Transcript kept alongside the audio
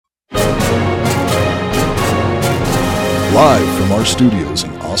Live from our studios in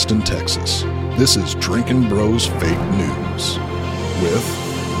Austin, Texas, this is Drinkin' Bros Fake News with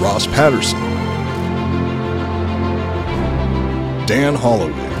Ross Patterson, Dan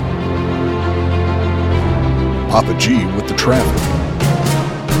Holloway, Papa G with the traffic,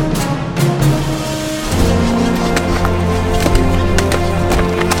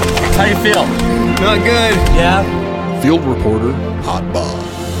 How you feel? Not good. Yeah? field reporter Hot Bob,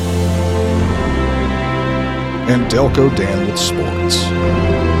 and Delco Dan with sports.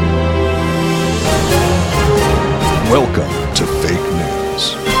 Welcome to Fake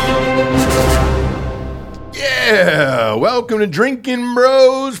News. Yeah, welcome to Drinkin'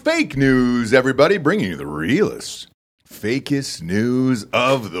 Bros Fake News, everybody. Bringing you the realest, fakest news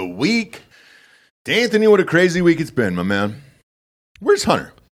of the week. D'Anthony, what a crazy week it's been, my man. Where's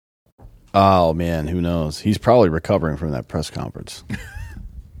Hunter? Oh, man, who knows? He's probably recovering from that press conference.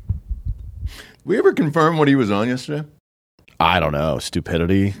 We ever confirm what he was on yesterday? I don't know.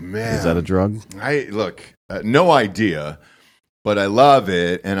 Stupidity? Man. Is that a drug? No idea, but I love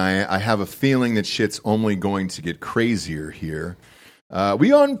it, and I have a feeling that shit's only going to get crazier here.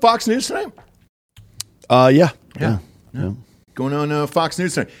 We on Fox News tonight? Yeah. Going on Fox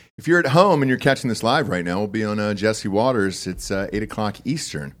News tonight. If you're at home and you're catching this live right now, we'll be on Jesse Waters. It's 8 o'clock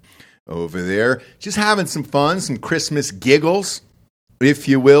Eastern over there. Just having some fun, some Christmas giggles, if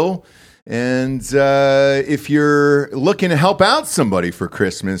you will. And if you're looking to help out somebody for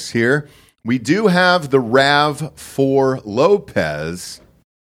Christmas here, we do have the RAV4 Lopez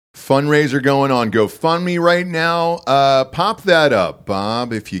fundraiser going on GoFundMe right now. Pop that up,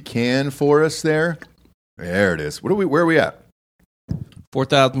 Bob, if you can for us there. There it is. Where are we at?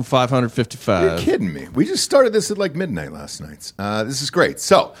 4,555. You're kidding me. We just started this at like midnight last night. This is great.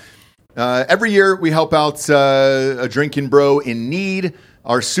 So every year we help out a drinking bro in need.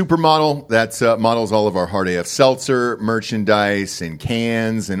 Our supermodel, that models all of our Hard AF Seltzer merchandise and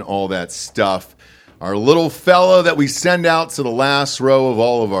cans and all that stuff. Our little fella that we send out to the last row of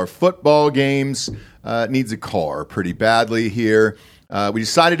all of our football games needs a car pretty badly here. We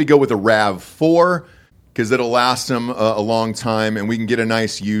decided to go with a RAV4 because it'll last him a long time, and we can get a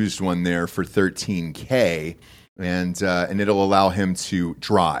nice used one there for $13K, and it'll allow him to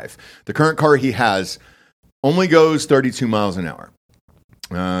drive. The current car he has only goes 32 miles an hour.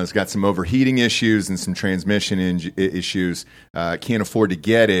 It's got some overheating issues and some transmission issues. Can't afford to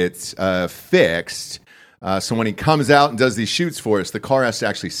get it fixed. So when he comes out and does these shoots for us, the car has to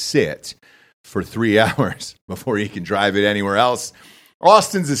actually sit for 3 hours before he can drive it anywhere else.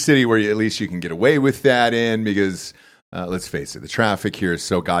 Austin's a city where at least you can get away with that in because, let's face it, the traffic here is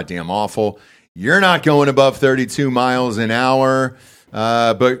so goddamn awful. You're not going above 32 miles an hour,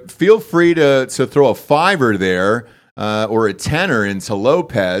 but feel free to throw a $5 there. Or a $10 into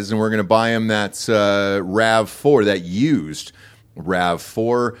Lopez, and we're going to buy him that RAV4, that used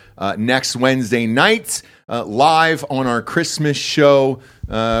RAV4, next Wednesday night, live on our Christmas show.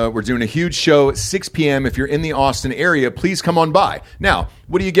 We're doing a huge show at 6 p.m. If you're in the Austin area, please come on by. Now,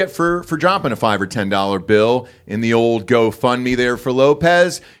 what do you get for dropping a $5 or $10 bill in the old GoFundMe there for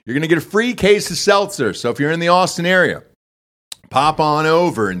Lopez? You're going to get a free case of seltzer. So if you're in the Austin area, pop on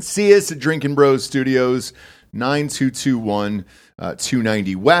over and see us at Drinkin' Bros Studios, 9221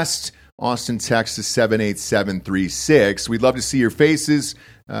 290 West, Austin, Texas 78736. We'd love to see your faces.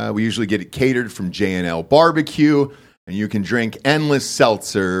 We usually get it catered from J&L Barbecue, and you can drink endless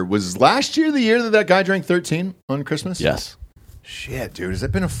seltzer. Was last year the year that guy drank 13 on Christmas? Yes. Shit, dude. Has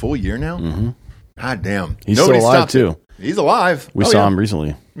that been a full year now? Mm-hmm. God damn. He's still alive, too. He's alive. We saw him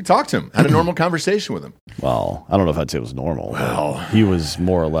recently. We talked to him. Had a normal conversation with him. Well, I don't know if I'd say it was normal. Well, he was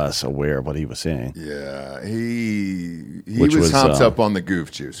more or less aware of what he was saying. Yeah, he was hopped up on the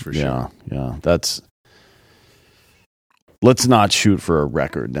goof juice for sure. Yeah. Let's not shoot for a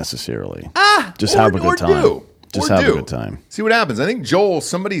record necessarily. Just have a good time. Have a good time. See what happens. I think, Joel,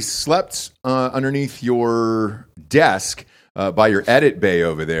 somebody slept underneath your desk by your edit bay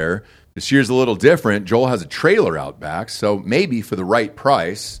over there. This year's a little different. Joel has a trailer out back, so maybe for the right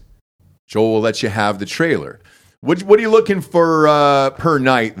price, Joel will let you have the trailer. What are you looking for per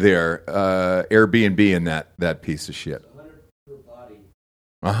night there, Airbnb in that piece of shit? 100 per body.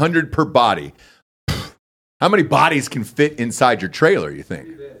 100 per body. How many bodies can fit inside your trailer, you think?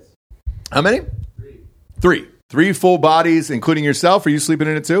 3 beds. How many? 3. 3 full bodies, including yourself? Are you sleeping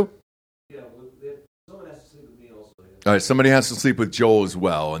in it too? Yeah, someone has to sleep with me also. Yeah. All right, somebody has to sleep with Joel as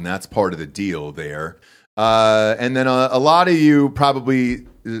well, and that's part of the deal there. And then a lot of you probably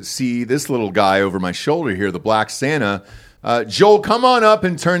see this little guy over my shoulder here, the Black Santa. Joel, come on up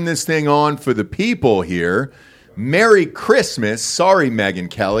and turn this thing on for the people here. Merry Christmas. Sorry,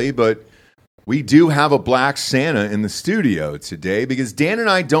 Megyn Kelly, but we do have a black Santa in the studio today because Dan and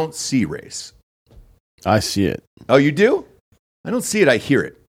I don't see race. I see it. Oh, you do? I don't see it. I hear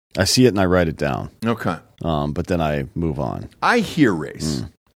it. I see it and I write it down. Okay. But then I move on. I hear race.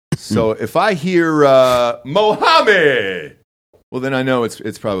 So if I hear Mohammed, well, then I know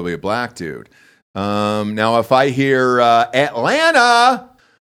it's probably a black dude. Now, if I hear Atlanta,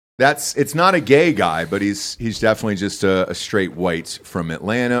 it's not a gay guy, but he's definitely just a straight white from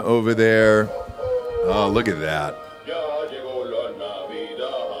Atlanta over there. Oh, look at that.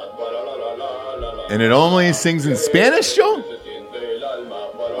 And it only sings in Spanish, Joe?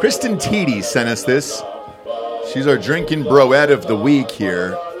 Kristen Teedy sent us this. She's our drinking broette of the week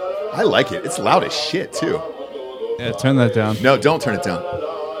here. I like it. It's loud as shit, too. Yeah, turn that down. No, don't turn it down.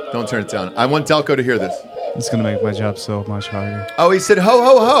 Don't turn it down. I want Delco to hear this. It's going to make my job so much harder. Oh, he said ho,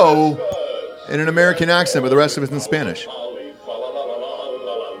 ho, ho in an American accent, but the rest of it's in Spanish.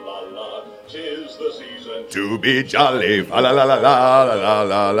 To be jolly, la la la la la la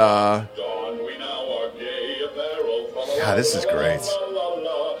la la. God, this is great.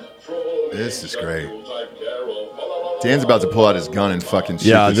 This is great. Dan's about to pull out his gun and fucking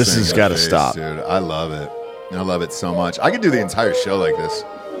shoot this has got to stop. Dude, I love it. I love it so much. I could do the entire show like this.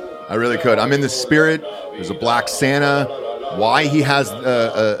 I really could. I'm in the spirit. There's a black Santa. Why he has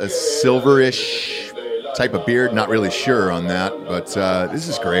a silverish type of beard, not really sure on that, but this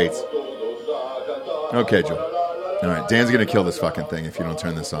is great. Okay, Joe. All right, Dan's going to kill this fucking thing if you don't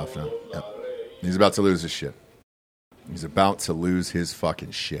turn this off now. Yep. He's about to lose his shit. He's about to lose his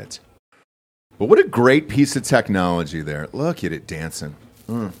fucking shit. But what a great piece of technology there. Look at it dancing.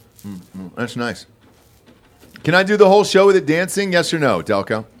 That's nice. Can I do the whole show with it dancing? Yes or no,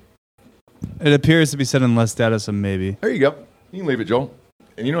 Delco? It appears to be set in less data, so maybe. There you go. You can leave it, Joel.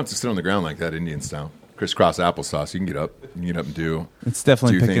 And you don't have to sit on the ground like that, Indian style. Crisscross applesauce. You can get up. You can get up and do. It's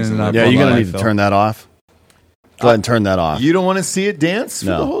definitely do picking things it up. Yeah, you're going to need to turn that off. Go ahead and turn that off. You don't want to see it dance for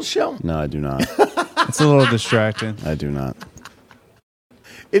No. the whole show? No, I do not. It's a little distracting. I do not.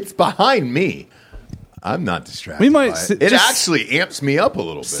 It's behind me. I'm not distracted. We might by it. It just actually amps me up a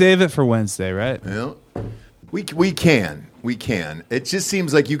little bit. save it for Wednesday, right? You know? We can. It just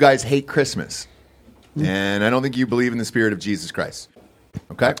seems like you guys hate Christmas. And I don't think you believe in the spirit of Jesus Christ.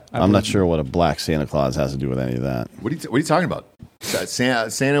 Okay? I'm not sure what a black Santa Claus has to do with any of that. What are you talking about?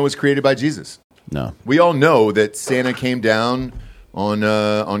 Santa was created by Jesus. No. We all know that Santa came down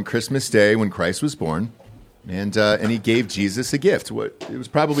on Christmas Day when Christ was born, and he gave Jesus a gift. It was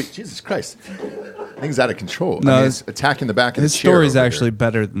probably Jesus Christ. Things out of control. No, it's attacking the back of the His chair. story's over actually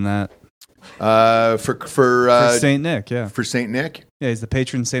better than that. For Saint Nick, yeah. For Saint Nick. Yeah, he's the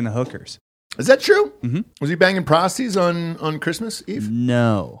patron saint of hookers. Is that true? Mm-hmm. Was he banging prostitutes on Christmas Eve?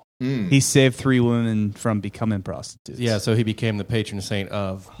 No. He saved 3 women from becoming prostitutes. Yeah, so he became the patron saint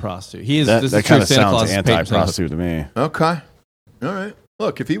of prostitute. He is That this is kind true of Santa sounds Claus is patron saint of- anti-prostitute to me. Okay. All right.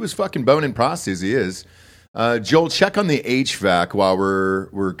 Look, if he was fucking boning prostitutes, he is. Joel, check on the HVAC while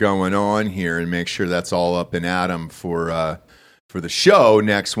we're going on here and make sure that's all up and at 'em for the show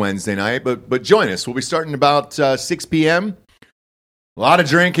next Wednesday night. But join us. We'll be starting about 6 p.m. A lot of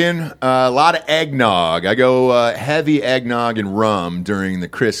drinking, a lot of eggnog. I go heavy eggnog and rum during the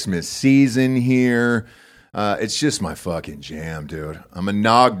Christmas season here. It's just my fucking jam, dude. I'm a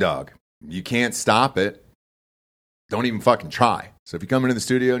nog dog. You can't stop it. Don't even fucking try. So if you come into the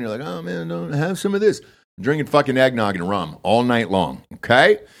studio and you're like, oh man, don't have some of this. I'm drinking fucking eggnog and rum all night long,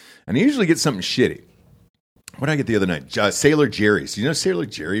 okay? And I usually get something shitty. What did I get the other night? Sailor Jerry's. Do you know Sailor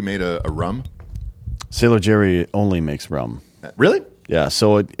Jerry made a rum? Sailor Jerry only makes rum. Really? Yeah,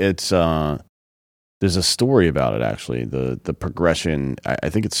 so it's there's a story about it actually. The progression. I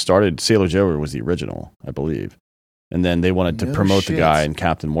think it started. Sailor Jerry was the original, I believe, and then they wanted to promote the guy and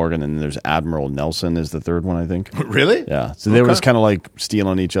Captain Morgan, and then there's Admiral Nelson is the third one, I think. Really? Yeah. So they were just kind of like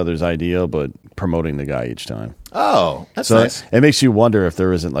stealing each other's idea, but promoting the guy each time. Oh, that's so nice. It makes you wonder if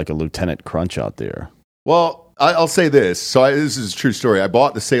there isn't like a Lieutenant Crunch out there. Well, I'll say this. So this is a true story. I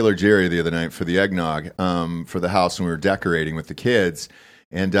bought the Sailor Jerry the other night for the eggnog for the house when we were decorating with the kids,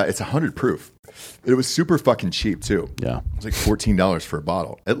 and it's 100 proof. It was super fucking cheap too. Yeah, it was like $14 for a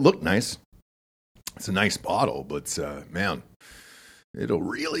bottle. It looked nice. It's a nice bottle, but man, it'll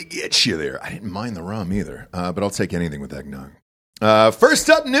really get you there. I didn't mind the rum either, but I'll take anything with eggnog. First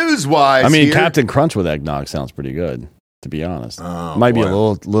up, news-wise, I mean, here. Captain Crunch with eggnog sounds pretty good. To be honest, might be a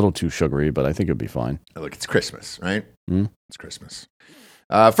little too sugary, but I think it'd be fine. Look, it's Christmas, right? It's Christmas.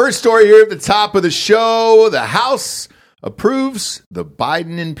 First story here at the top of the show: the House approves the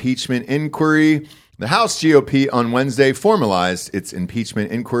Biden impeachment inquiry. The House GOP on Wednesday formalized its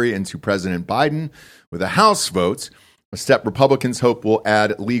impeachment inquiry into President Biden with a House vote, a step Republicans hope will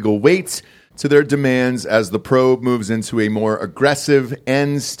add legal weight to their demands as the probe moves into a more aggressive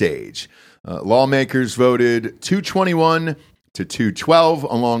end stage. Lawmakers voted 221 to 212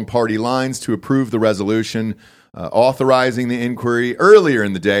 along party lines to approve the resolution authorizing the inquiry. Earlier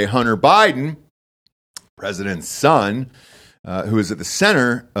in the day, Hunter Biden, president's son, who is at the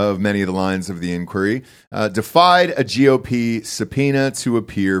center of many of the lines of the inquiry, defied a GOP subpoena to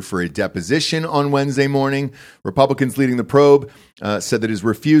appear for a deposition on Wednesday morning. Republicans leading the probe said that his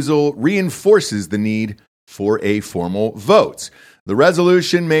refusal reinforces the need for a formal vote. The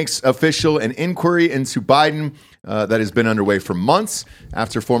resolution makes official an inquiry into Biden that has been underway for months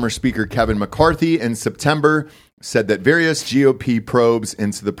after former Speaker Kevin McCarthy in September said that various GOP probes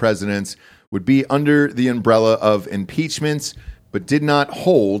into the president would be under the umbrella of impeachment, but did not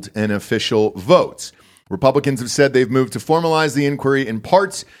hold an official vote. Republicans have said they've moved to formalize the inquiry in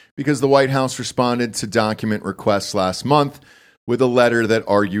part because the White House responded to document requests last month with a letter that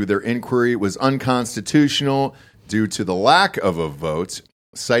argued their inquiry was unconstitutional due to the lack of a vote,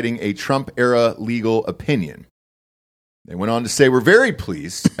 citing a Trump-era legal opinion. They went on to say, "We're very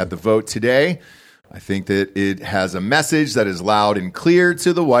pleased at the vote today. I think that it has a message that is loud and clear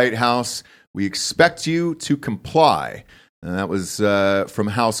to the White House. We expect you to comply." And that was from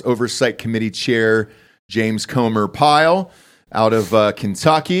House Oversight Committee Chair James Comer Pyle out of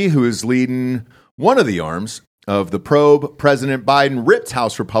Kentucky, who is leading one of the arms of the probe. President Biden ripped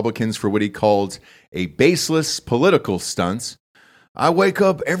House Republicans for what he called a baseless political stunt. "I wake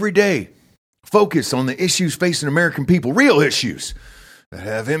up every day, focus on the issues facing American people, real issues that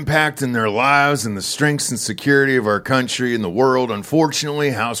have impact in their lives and the strengths and security of our country and the world. Unfortunately,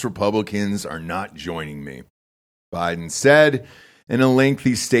 House Republicans are not joining me," Biden said in a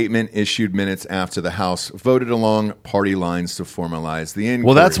lengthy statement issued minutes after the House voted along party lines to formalize the inquiry.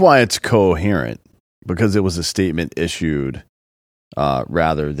 Well, that's why it's coherent, because it was a statement issued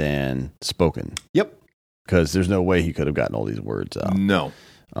rather than spoken. Yep. Because there's no way he could have gotten all these words out. No.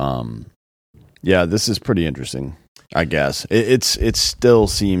 Yeah, this is pretty interesting, I guess. It still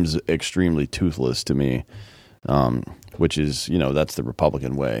seems extremely toothless to me, which is, that's the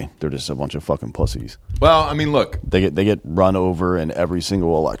Republican way. They're just a bunch of fucking pussies. Well, I mean, look. They get run over in every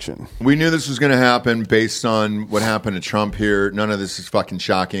single election. We knew this was going to happen based on what happened to Trump here. None of this is fucking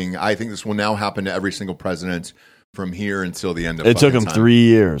shocking. I think this will now happen to every single president from here until the end of It took him time. 3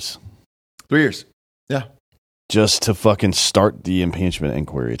 years. 3 years. Yeah. Just to fucking start the impeachment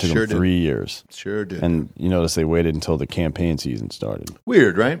inquiry. It took Sure them did. 3 years. Sure did. And you notice they waited until the campaign season started.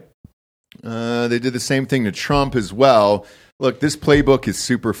 Weird, right? They did the same thing to Trump as well. Look, this playbook is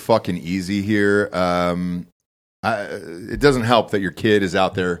super fucking easy here. It doesn't help that your kid is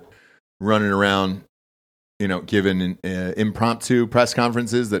out there running around, giving impromptu press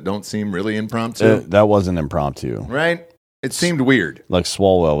conferences that don't seem really impromptu. That wasn't impromptu. Right? It seemed weird. Like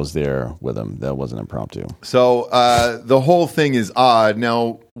Swalwell was there with him. That wasn't impromptu. So the whole thing is odd.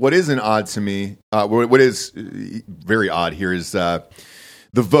 Now, what isn't odd to me, what is very odd here is the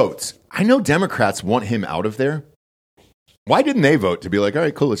votes. I know Democrats want him out of there. Why didn't they vote to be like, all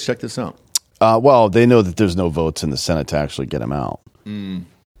right, cool, let's check this out? Well, they know that there's no votes in the Senate to actually get him out.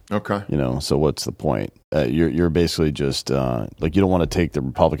 Okay. So what's the point? You're basically just you don't want to take the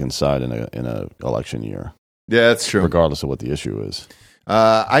Republican side in a election year. Yeah, that's true. Regardless of what the issue is.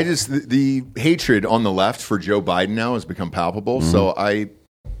 The hatred on the left for Joe Biden now has become palpable. Mm-hmm. So I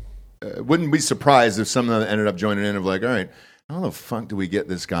wouldn't be surprised if some of them ended up joining in of like, all right, how the fuck do we get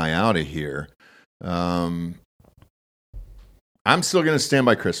this guy out of here? I'm still going to stand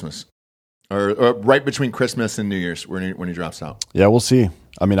by Christmas, or right between Christmas and New Year's when he drops out. Yeah, we'll see.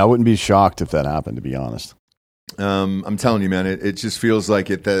 I mean, I wouldn't be shocked if that happened, to be honest. I'm telling you, man, it just feels like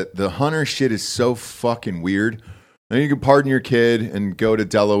it. The Hunter shit is so fucking weird. Then you can pardon your kid and go to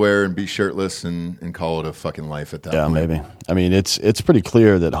Delaware and be shirtless and call it a fucking life at that point. Yeah, maybe. I mean, it's pretty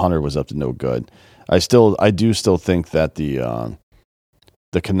clear that Hunter was up to no good. I do still think that the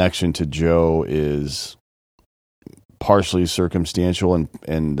connection to Joe is partially circumstantial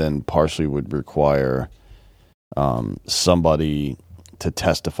and then partially would require somebody to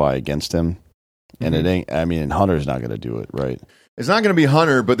testify against him. And it ain't, I mean, Hunter's not going to do it, right? It's not going to be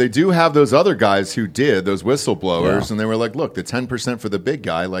Hunter, but they do have those other guys who did, those whistleblowers, and they were like, look, the 10% for the big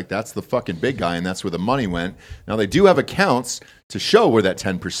guy, like that's the fucking big guy, and that's where the money went. Now, they do have accounts to show where that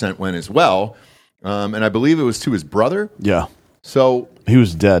 10% went as well, and I believe it was to his brother. Yeah. So he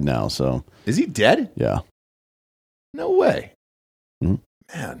was dead now, so. Is he dead? Yeah. No way. Mm-hmm.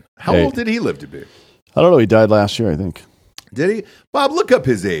 Man, how old did he live to be? I don't know. He died last year, I think. Did he? Bob, look up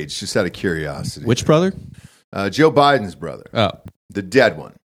his age, just out of curiosity. Which brother? Joe Biden's brother. Oh. The dead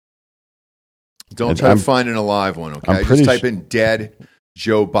one. Don't try to find an alive one, okay? Just type in dead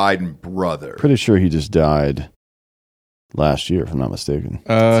Joe Biden brother. Pretty sure he just died last year, if I'm not mistaken.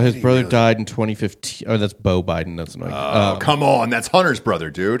 His brother died in 2015. Oh, that's Beau Biden. That's annoying. Oh, come on. That's Hunter's brother,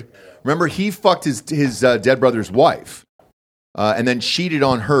 dude. Remember, he fucked his dead brother's wife and then cheated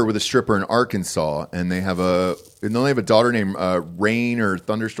on her with a stripper in Arkansas. And they have a daughter named Rain or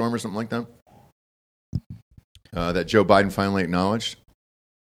Thunderstorm or something like that. That Joe Biden finally acknowledged.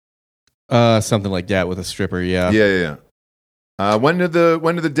 Something like that with a stripper, yeah. Yeah. When did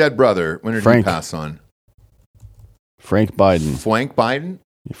the dead brother, when did he pass on? Frank Biden. Frank Biden?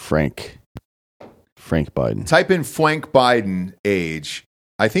 Frank Biden. Type in Frank Biden age.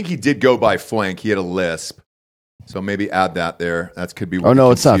 I think he did go by Frank. He had a lisp. So maybe add that there. That could be what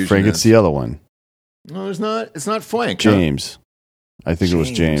it's not Frank. It's the other one. No, it's not. It's not Frank. James. Huh? I think it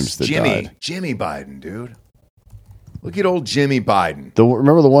was James that died. Jimmy Biden, dude. Look at old Jimmy Biden.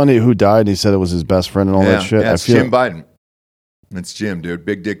 Remember the one who died and he said it was his best friend and all that shit? Yeah, it's Jim Biden. That's Jim, dude.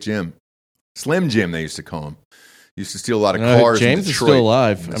 Big Dick Jim. Slim Jim, they used to call him. Used to steal a lot of cars. James in is Detroit still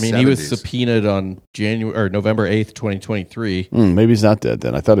alive. I mean, 70s. He was subpoenaed on November 8th, 2023. Maybe he's not dead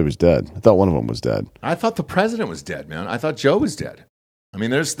then. I thought he was dead. I thought one of them was dead. I thought the president was dead, man. I thought Joe was dead. I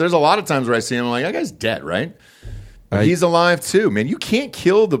mean, there's a lot of times where I see him, I'm like, that guy's dead, right? But he's alive too, man. You can't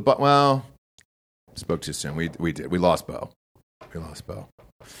kill the... Well, spoke too soon. We did. We lost Beau.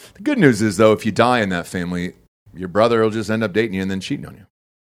 The good news is, though, if you die in that family, your brother will just end up dating you and then cheating on you.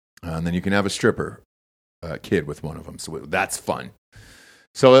 And then you can have a stripper kid with one of them. So that's fun.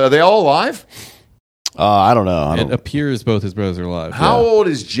 So are they all alive? I don't know. It appears both his brothers are alive. How old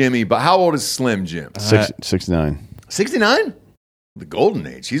is Jimmy? But how old is Slim Jim? 69. 69? The golden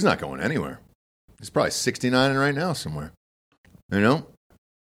age. He's not going anywhere. He's probably 69 right now somewhere. You know?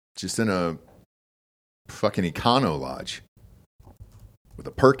 Just in a fucking econo lodge. With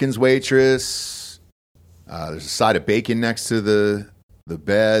a Perkins waitress. There's a side of bacon next to the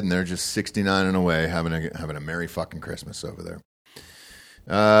bed, and they're just 69 and away, having a merry fucking Christmas over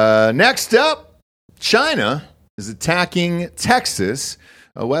there. Next up, China is attacking Texas,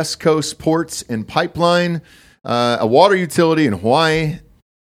 a West Coast ports and pipeline, a water utility in Hawaii,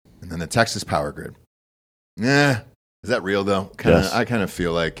 and then the Texas power grid. Is that real though? Yes. I kind of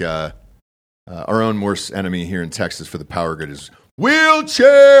feel like our own worst enemy here in Texas for the power grid is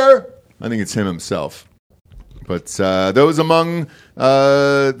wheelchair. I think it's him himself. But those among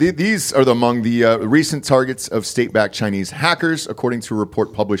these are among the recent targets of state-backed Chinese hackers, according to a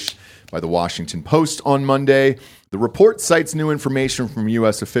report published by the Washington Post on Monday. The report cites new information from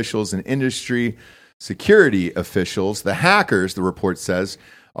U.S. officials and industry security officials. The hackers, the report says,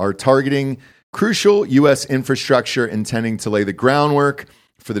 are targeting crucial U.S. infrastructure, intending to lay the groundwork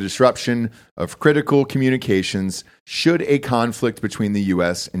for the disruption of critical communications should a conflict between the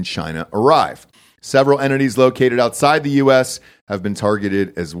U.S. and China arrive. Several entities located outside the U.S. have been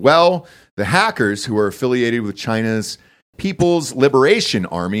targeted as well. The hackers, who are affiliated with China's People's Liberation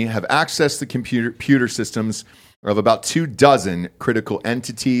Army, have accessed the computer systems of about 24 critical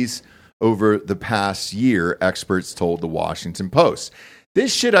entities over the past year, experts told the Washington Post.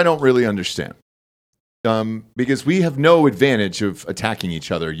 This shit I don't really understand, because we have no advantage of attacking each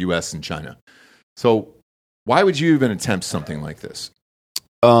other, U.S. and China. So why would you even attempt something like this?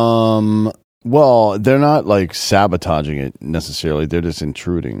 Well, they're not like sabotaging it necessarily. They're just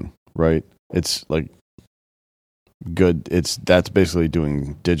intruding, right? It's like good. That's basically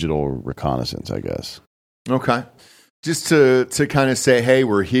doing digital reconnaissance, I guess. Okay. Just to kind of say, hey,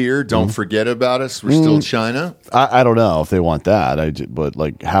 we're here. Don't forget about us. We're still China. I don't know if they want that. But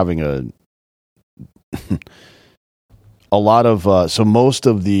like having a lot of so most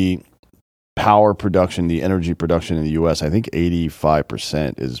of the power production, the energy production in the U.S., I think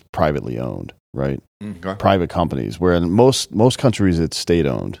 85% is privately owned, right? Okay. Private companies, where in most countries it's state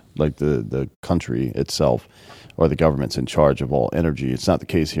owned, like the country itself or the government's in charge of all energy. It's not the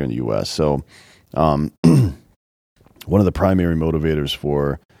case here in the U.S. So one of the primary motivators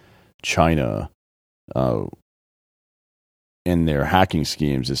for China in their hacking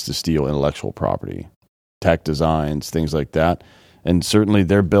schemes is to steal intellectual property, tech designs, things like that. And certainly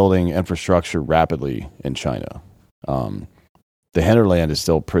they're building infrastructure rapidly in China. The hinterland is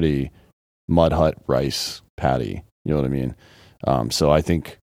still pretty mud hut, rice paddy. You know what I mean? So I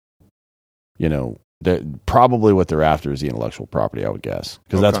think, probably what they're after is the intellectual property, I would guess.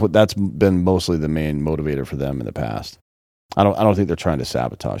 Because that's been mostly the main motivator for them in the past. I don't think they're trying to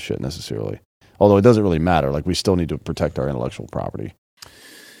sabotage shit necessarily. Although it doesn't really matter. Like, we still need to protect our intellectual property.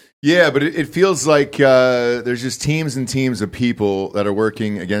 Yeah, but it feels like there's just teams and teams of people that are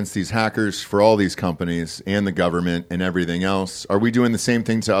working against these hackers for all these companies and the government and everything else. Are we doing the same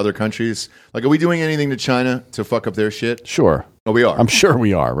thing to other countries? Like, are we doing anything to China to fuck up their shit? Sure. Oh, we are. I'm sure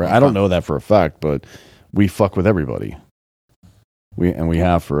we are. Right? I don't know that for a fact, but we fuck with everybody. We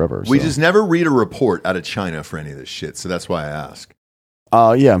have forever. We so. just never read a report out of China for any of this shit, so that's why I ask.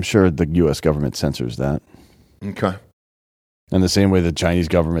 Yeah, I'm sure the U.S. government censors that. Okay. And the same way the Chinese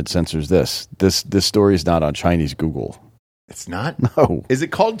government censors this. This story is not on Chinese Google. It's not? No. Is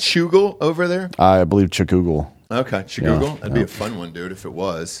it called Chugul over there? I believe Chagoogle. Okay, Chugul. That'd be a fun one, dude, if it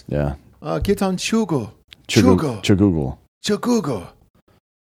was. Yeah. Get on Chugul. Chagoogle.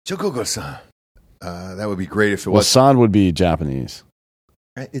 Chugul-san. That would be great if it Well, was. san would be Japanese.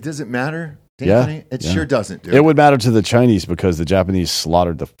 It doesn't matter, Yeah. Danny? It sure doesn't, dude. It would matter to the Chinese because the Japanese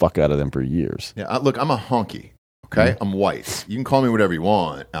slaughtered the fuck out of them for years. Yeah, look, I'm a honky. Okay, I'm white. You can call me whatever you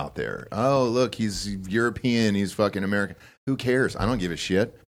want out there. Oh, look, he's European. He's fucking American. Who cares? I don't give a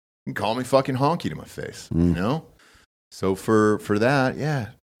shit. You can call me fucking honky to my face. You know. So for that, yeah,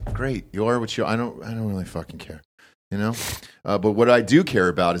 great. You are what you. I don't really fucking care. You know. But what I do care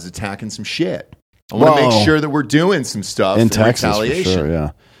about is attacking some shit. I want to make sure that we're doing some stuff in Texas, retaliation. for sure,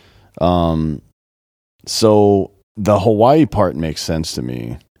 yeah. So the Hawaii part makes sense to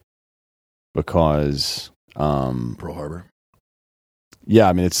me because. Pearl Harbor. Yeah,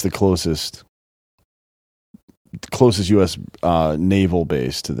 I mean it's the closest U.S. Naval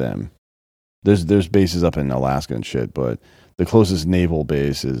base to them. There's bases up in Alaska and shit, but the closest naval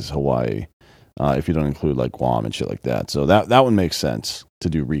base is Hawaii. If you don't include like Guam and shit like that, so that one makes sense to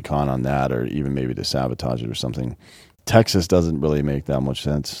do recon on that, or even maybe to sabotage it or something. Texas doesn't really make that much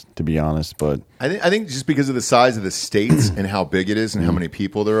sense, to be honest. But I think just because of the size of the states and how big it is and how many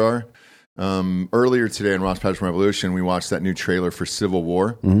people there are. Earlier today in Ross Patterson Revolution, we watched that new trailer for Civil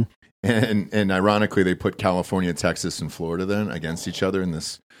War, and ironically, they put California, Texas, and Florida then against each other in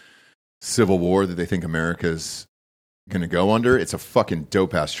this civil war that they think America's going to go under. It's a fucking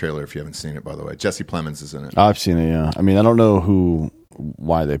dope ass trailer. If you haven't seen it, by the way, Jesse Plemons is in it. I've seen it. Yeah, I mean, I don't know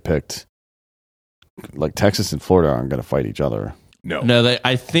why they picked like Texas and Florida aren't going to fight each other. No.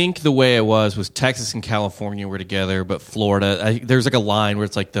 I think the way it was Texas and California were together, but Florida. There's like a line where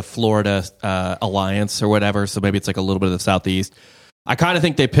it's like the Florida Alliance or whatever. So maybe it's like a little bit of the Southeast. I kind of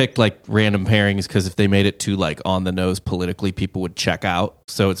think they picked like random pairings because if they made it too like on the nose politically, people would check out.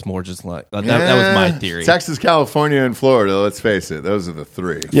 So it's more just like that was my theory. Texas, California, and Florida. Let's face it, those are the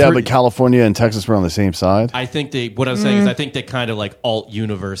three. Yeah, but California and Texas were on the same side. I think what I'm saying is I think they kind of like alt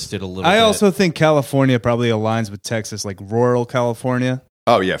universe did a little. I bit. also think California probably aligns with Texas, like rural California.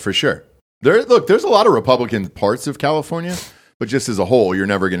 Oh yeah, for sure. There's a lot of Republican parts of California, but just as a whole, you're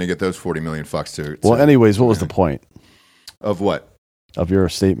never going to get those 40 million fucks to. Well, anyways, what was the point of what? Of your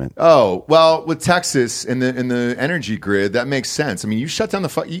statement? Oh, well, with Texas and the energy grid, that makes sense. I mean, you shut down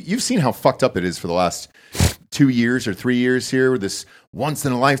you've seen how fucked up it is for the last 2 years or 3 years here with this once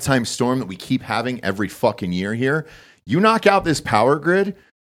in a lifetime storm that we keep having every fucking year here. You knock out this power grid,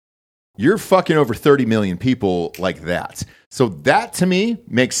 you're fucking over 30 million people like that. So that to me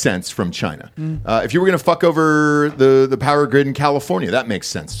makes sense from China. If you were going to fuck over the power grid in California, that makes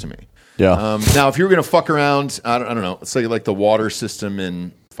sense to me. Yeah. Now, if you were going to fuck around, I don't know, let's say like the water system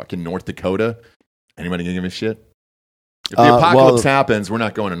in fucking North Dakota, anybody going to give a shit? If the apocalypse happens, we're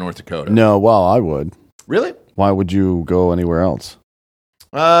not going to North Dakota. No, well, I would. Really? Why would you go anywhere else?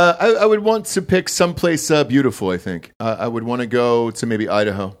 I would want to pick someplace beautiful, I think. I would want to go to maybe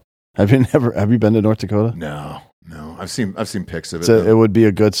Idaho. Have you been to North Dakota? No. I've seen pics of it. So it would be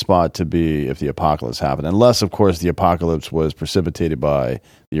a good spot to be if the apocalypse happened, unless, of course, the apocalypse was precipitated by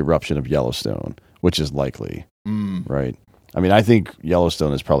the eruption of Yellowstone, which is likely, right? I mean, I think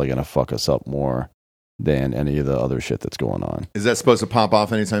Yellowstone is probably going to fuck us up more than any of the other shit that's going on. Is that supposed to pop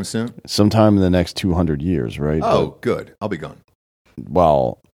off anytime soon? Sometime in the next 200 years, right? Oh, good. I'll be gone.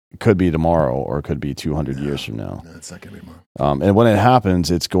 Well, it could be tomorrow or it could be 200 years from now. No, it's not going to be tomorrow. And when it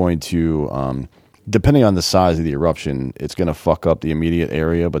happens, it's going to... depending on the size of the eruption, it's going to fuck up the immediate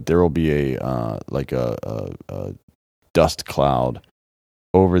area, but there will be a dust cloud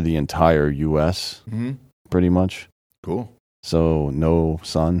over the entire U.S. Pretty much. Cool. So no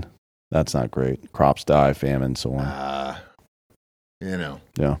sun. That's not great. Crops die, famine, so on.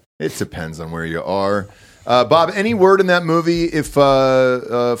 Yeah. It depends on where you are. Bob, any word in that movie if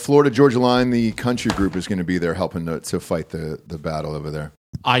Florida Georgia Line, the country group, is going to be there helping to fight the battle over there?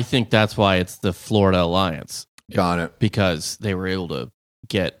 I think that's why it's the Florida Alliance. Got it. Because they were able to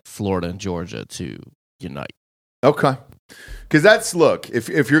get Florida and Georgia to unite. Okay. Because look, if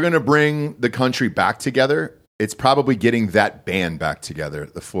you're going to bring the country back together, it's probably getting that band back together,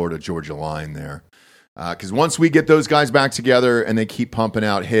 the Florida-Georgia line there. Because once we get those guys back together and they keep pumping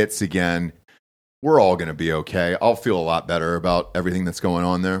out hits again, we're all going to be okay. I'll feel a lot better about everything that's going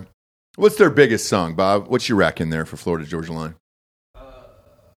on there. What's their biggest song, Bob? What you reckon there for Florida-Georgia line?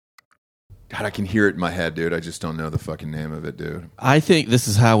 God, I can hear it in my head, dude. I just don't know the fucking name of it, dude. I think This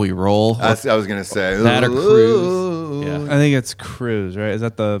Is How We Roll. I was going to say. That or Cruise. Yeah. I think it's Cruise, right? Is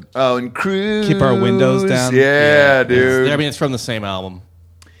that the... Oh, and Cruise. Keep our windows down? Yeah, dude. I mean, it's from the same album.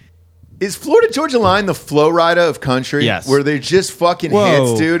 Is Florida-Georgia line the Flow Rida of country? Yes. Where they just fucking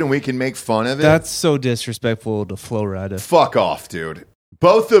hits, dude, and we can make fun of it? That's so disrespectful to Flow Rida. Fuck off, dude.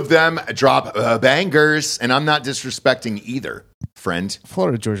 Both of them drop bangers, and I'm not disrespecting either, friend.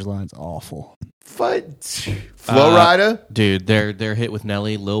 Florida-Georgia line's awful. What? Flow Rida? Dude, their hit with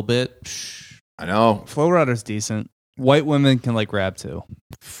Nelly, Lil Bit. I know. Flow Rida's decent. White women can like rap too.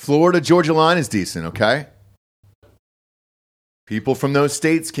 Florida-Georgia line is decent, okay? People from those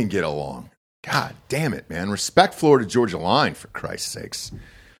states can get along. God damn it, man. Respect Florida-Georgia line, for Christ's sakes.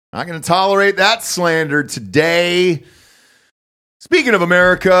 Not going to tolerate that slander today. Speaking of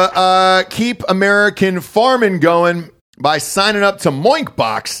America, keep American farming going by signing up to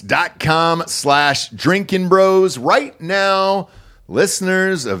moinkbox.com/drinkingbros. Right now,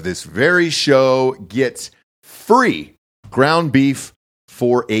 listeners of this very show get free ground beef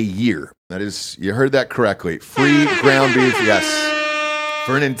for a year. That is, you heard that correctly. Free ground beef, yes,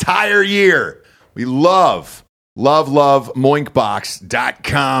 for an entire year. We love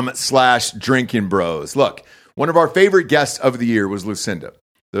moinkbox.com/drinkingbros. Look, one of our favorite guests of the year was Lucinda,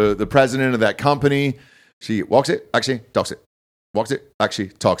 the president of that company. She walks it, actually talks it. Walks it, actually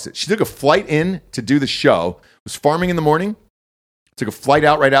talks it. She took a flight in to do the show, was farming in the morning, took a flight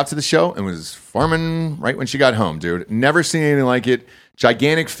out right after the show, and was farming right when she got home, dude. Never seen anything like it.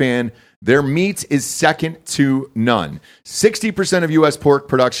 Gigantic fan. Their meat is second to none. 60% of U.S. pork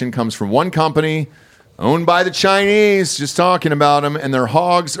production comes from one company, owned by the Chinese, just talking about them, and their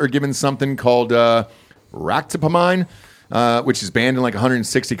hogs are given something called ractopamine, which is banned in like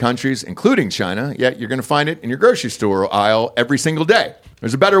 160 countries, including China, yet you're going to find it in your grocery store aisle every single day.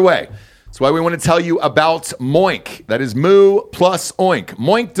 There's a better way. That's why we want to tell you about Moink. That is Moo plus Oink.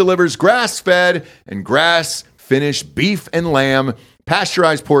 Moink delivers grass-fed and grass-finished beef and lamb,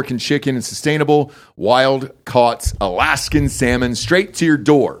 pasteurized pork and chicken, and sustainable wild-caught Alaskan salmon straight to your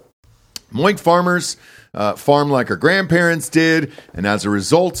door. Moink farmers farm like our grandparents did, and as a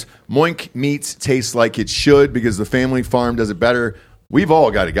result, Moink meat tastes like it should because the family farm does it better. We've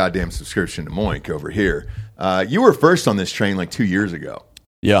all got a goddamn subscription to Moink over here. You were first on this train like 2 years ago.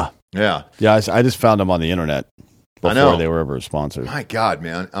 Yeah. Yeah. Yeah, I just found them on the internet I know. before they were ever sponsored. My God,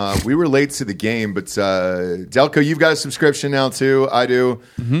 man. We were late to the game, but Delco, you've got a subscription now too. I do.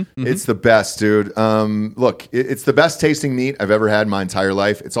 Mm-hmm. It's the best, dude. Look, it's the best tasting meat I've ever had in my entire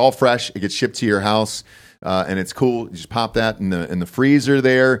life. It's all fresh. It gets shipped to your house, and it's cool. You just pop that in the freezer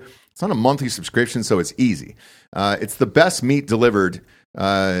there. It's on a monthly subscription, so it's easy. It's the best meat delivered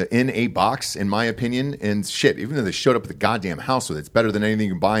in a box, in my opinion. And shit, even though they showed up at the goddamn house with it, it's better than anything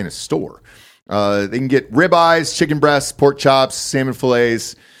you can buy in a store. They can get ribeyes, chicken breasts, pork chops, salmon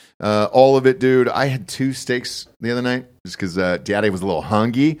fillets, all of it, dude. I had 2 steaks the other night just because Daddy was a little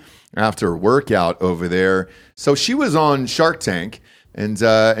hungry after a workout over there. So she was on Shark Tank, and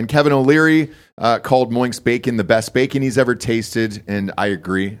Kevin O'Leary called Moink's bacon the best bacon he's ever tasted, and I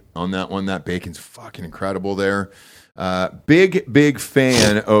agree on that one. That bacon's fucking incredible there. Big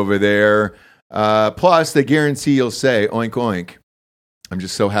fan over there. Plus, they guarantee you'll say, oink, oink. I'm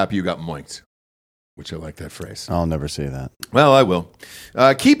just so happy you got moinked. Which I like that phrase. I'll never say that. Well, I will.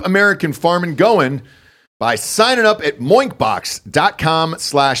 Keep American farming going by signing up at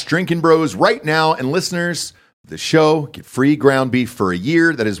moinkbox.com/drinkingbros right now. And listeners of the show get free ground beef for a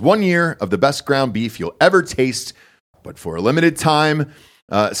year. That is 1 year of the best ground beef you'll ever taste, but for a limited time.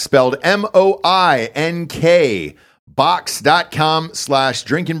 Spelled MOINK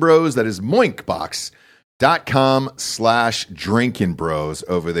box.com/drinkingbros. That is moinkbox.com/drinkingbros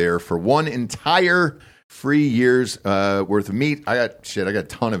over there for 1 entire free year's worth of meat. I got a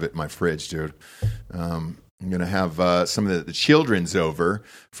ton of it in my fridge, dude. I'm going to have some of the children's over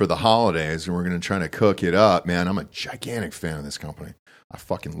for the holidays, and we're going to try to cook it up, man. I'm a gigantic fan of this company. I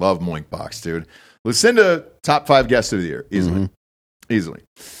fucking love Moink Box, dude. Lucinda, top 5 guests of the year, easily. Easily.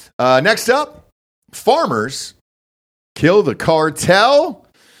 Next up, farmers kill the cartel.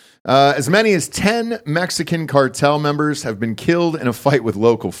 As many as 10 Mexican cartel members have been killed in a fight with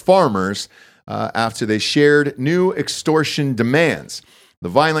local farmers after they shared new extortion demands. The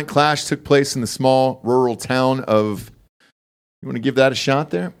violent clash took place in the small rural town of... You want to give that a shot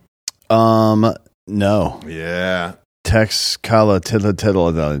there? No. Yeah. Texcala,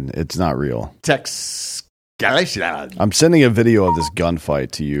 it's not real. I'm sending a video of this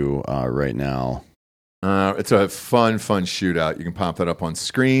gunfight to you right now. It's a fun shootout. You can pop that up on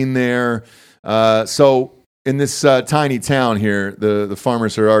screen there. So in this tiny town here, the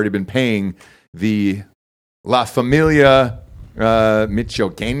farmers have already been paying the La Familia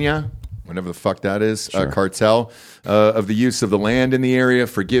Michoacana, whatever the fuck that is, cartel, of the use of the land in the area.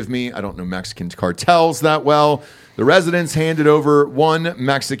 Forgive me, I don't know Mexican cartels that well. The residents handed over 1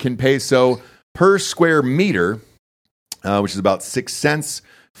 Mexican peso per square meter, which is about 6 cents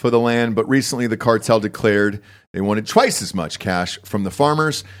for the land. But recently the cartel declared they wanted twice as much cash from the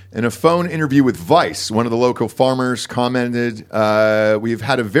farmers. In a phone interview with Vice, one of the local farmers commented, "We've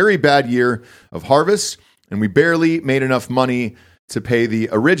had a very bad year of harvest, and we barely made enough money to pay the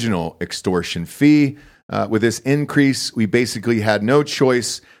original extortion fee. With this increase, we basically had no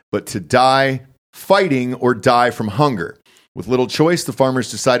choice but to die fighting or die from hunger. With little choice, the farmers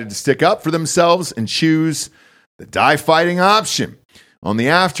decided to stick up for themselves and choose the die fighting option. On the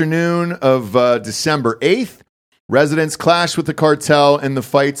afternoon of December 8th, residents clashed with the cartel in the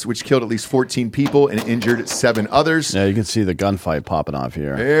fights, which killed at least 14 people and injured 7 others." Yeah, you can see the gunfight popping off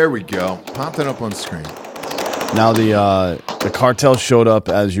here. There we go. Pop that up on screen. Now the cartel showed up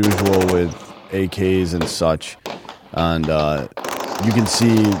as usual with AKs and such, and you can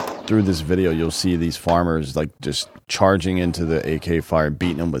see through this video, you'll see these farmers like just charging into the AK fire,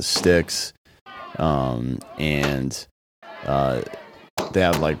 beating them with sticks, and they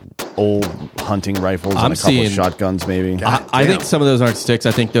have like old hunting rifles and a couple of shotguns, maybe. I think some of those aren't sticks.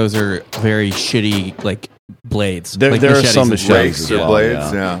 I think those are very shitty, like blades. There are some machetes as well.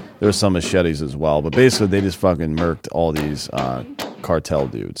 Blades, yeah. There's some machetes as well. But basically, they just fucking murked all these cartel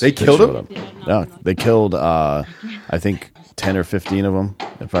dudes. They killed them? Yeah, they killed, I think, 10 or 15 of them,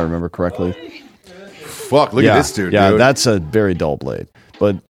 if I remember correctly. Fuck, look at this dude. Yeah, dude. that's a very dull blade.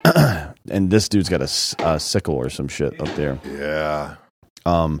 But and this dude's got a sickle or some shit up there. Yeah.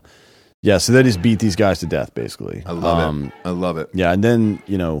 Yeah, so they just beat these guys to death, basically. I love it. Yeah, and then,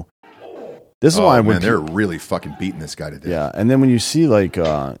 this is why they're really fucking beating this guy to death. Yeah, and then when you see, like,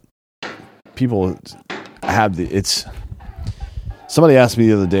 people have it's... Somebody asked me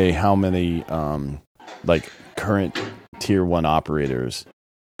the other day how many, current Tier 1 operators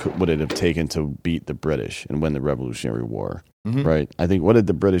would it have taken to beat the British and win the Revolutionary War, right? I think, what did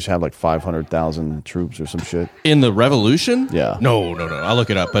the British have, like 500,000 troops or some shit? In the Revolution? Yeah. No. I'll look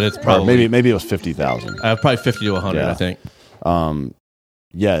it up, but it's probably... Maybe it was 50,000. Probably 50 to 100, I think.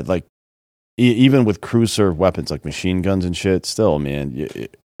 Yeah, like, even with crew-served weapons, like machine guns and shit, still, man,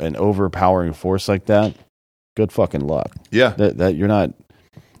 an overpowering force like that, good fucking luck. Yeah. That you're not...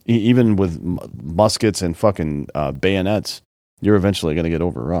 Even with muskets and fucking bayonets, you're eventually going to get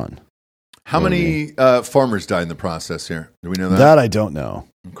overrun. How many farmers died in the process here? Do we know that? That I don't know.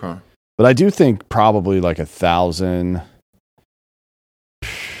 Okay. But I do think probably like 1,000,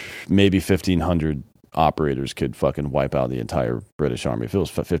 maybe 1,500 operators could fucking wipe out the entire British army. If it was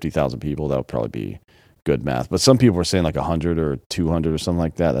 50,000 people, that would probably be good math. But some people were saying like 100 or 200 or something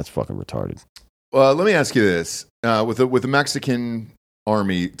like that. That's fucking retarded. Well, let me ask you this. With the Mexican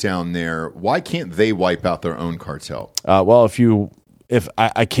army down there, why can't they wipe out their own cartel? Well, if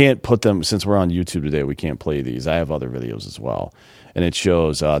I can't put them, since we're on YouTube today, we can't play these. I have other videos as well, and it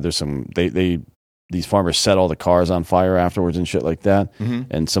shows there's some these farmers set all the cars on fire afterwards and shit like that,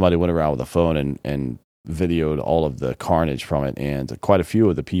 and somebody went around with a phone and videoed all of the carnage from it, and quite a few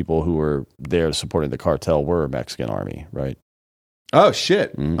of the people who were there supporting the cartel were Mexican army, right? Oh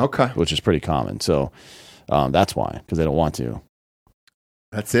shit! Okay, which is pretty common. So that's why, because they don't want to.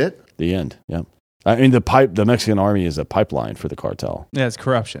 That's it? The end. Yep. I mean, the Mexican army is a pipeline for the cartel. Yeah, it's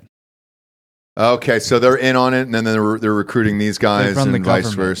corruption. Okay, so they're in on it, and then they're recruiting these guys, and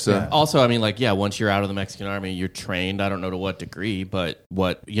vice versa. Yeah. Also, I mean, once you're out of the Mexican army, you're trained. I don't know to what degree, but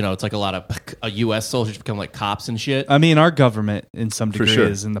it's like a lot of U.S. soldiers become like cops and shit. I mean, our government, in some degree, sure.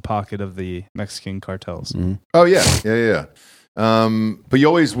 is in the pocket of the Mexican cartels. Mm-hmm. Oh yeah. But you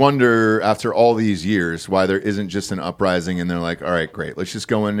always wonder after all these years why there isn't just an uprising, and they're like, all right, great, let's just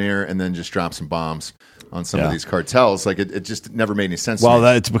go in there and then just drop some bombs on some of these cartels. Like it just never made any sense. Well,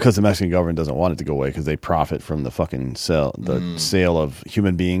 that's because the Mexican government doesn't want it to go away because they profit from the fucking sale of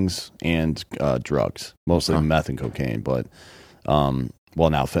human beings and drugs, mostly meth and cocaine, but now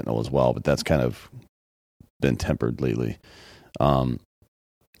fentanyl as well. But that's kind of been tempered lately. One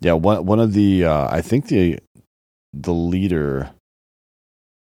of the I think the leader,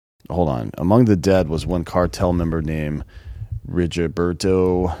 hold on, among the dead was one cartel member named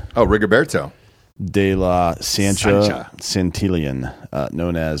Rigoberto. Oh, Rigoberto. de la Sancha Centillion,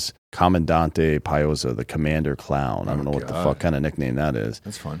 known as Comandante Pioza, the Commander Clown. I don't know what the fuck kind of nickname that is.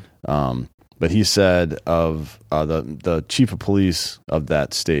 That's fun. But he said of the chief of police of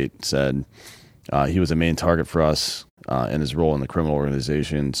that state said he was a main target for us in his role in the criminal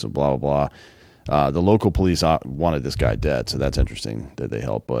organization. So blah blah blah. The local police wanted this guy dead, so that's interesting that they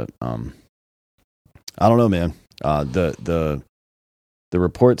helped. But I don't know, man. The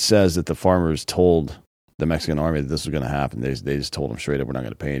report says that the farmers told the Mexican army that this was going to happen. They just told them straight up, "We're not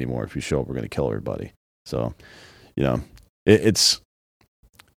going to pay anymore. If you show up, we're going to kill everybody." So, it's.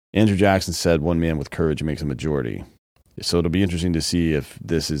 Andrew Jackson said, "One man with courage makes a majority." So it'll be interesting to see if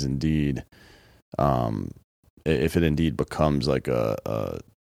this is indeed, if it indeed becomes like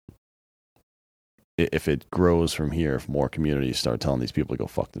if it grows from here, if more communities start telling these people to go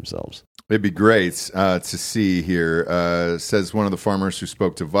fuck themselves. It'd be great to see here, says one of the farmers who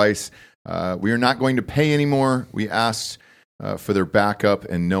spoke to Vice. We are not going to pay anymore. We asked for their backup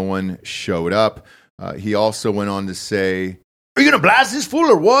and no one showed up. He also went on to say, "Are you going to blast this fool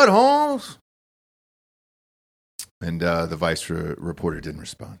or what, Holmes?" And the Vice reporter didn't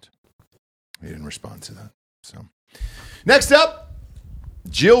respond. He didn't respond to that. So, next up,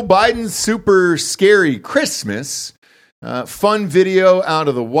 Jill Biden's super scary Christmas. Fun video out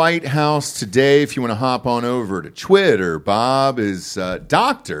of the White House today. If you want to hop on over to Twitter, Bob is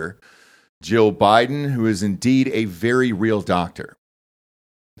Dr. Jill Biden, who is indeed a very real doctor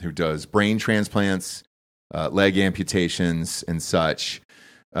who does brain transplants, leg amputations, and such.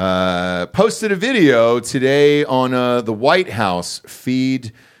 Posted a video today on the White House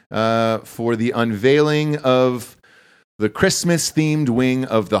feed for the unveiling of the Christmas-themed wing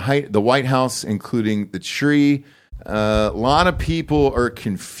of the White House, including the tree. A lot of people are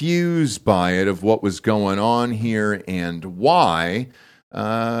confused by it, of what was going on here and why.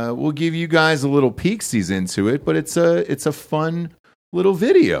 We'll give you guys a little peeksies into it, but it's a fun little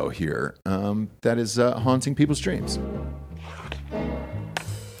video here that is haunting people's dreams.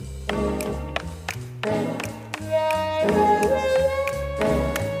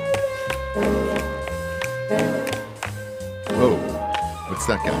 Whoa, what's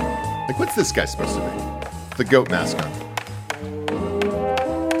that guy? Like, what's this guy supposed to be? The goat mask on.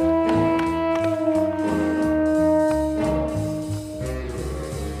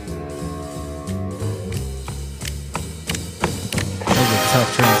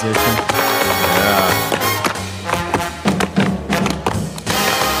 Tough transition. Yeah.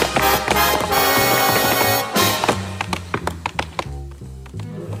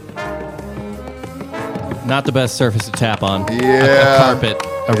 Not the best surface to tap on. Yeah. A carpet,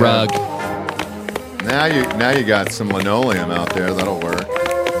 a rug. Now you got some linoleum out there. That'll work.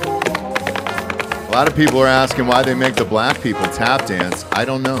 A lot of people are asking why they make the black people tap dance. I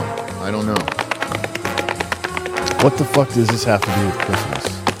don't know. What the fuck does this have to do with Christmas?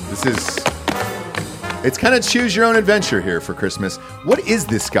 It's kind of choose your own adventure here for Christmas. What is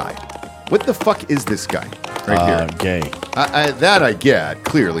this guy? What the fuck is this guy right here? Gay. That I get,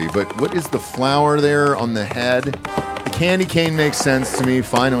 clearly, but what is the flower there on the head? The candy cane makes sense to me.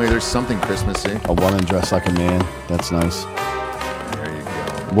 Finally, there's something Christmassy. A woman dressed like a man. That's nice. There you go.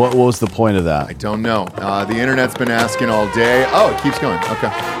 What was the point of that? I don't know. The internet's been asking all day. Oh, it keeps going. Okay.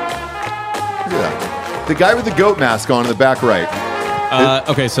 Look at that. The guy with the goat mask on in the back right.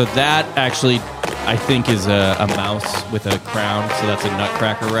 Okay, so that actually, I think, is a mouse with a crown, so that's a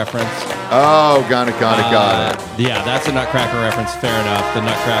Nutcracker reference. Oh, got it. Yeah, that's a Nutcracker reference. Fair enough. The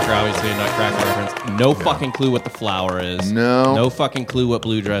Nutcracker, obviously, a Nutcracker reference. No fucking clue what the flower is. No fucking clue what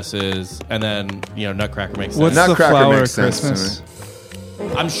blue dress is. And then, Nutcracker makes sense. What's Nutcracker the flower makes at sense Christmas?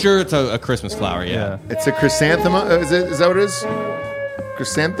 I'm sure it's a Christmas flower, yeah. It's a chrysanthemum. Is that what it is?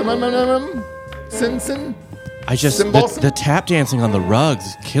 Chrysanthemum? Sinson? The tap dancing on the rugs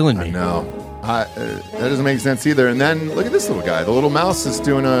is killing me. No. That doesn't make sense either. And then look at this little guy. The little mouse is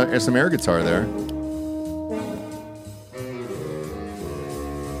doing some air guitar there. Yeah.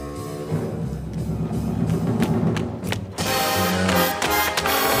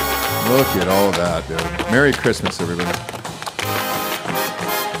 Look at all that, dude. Merry Christmas, everybody.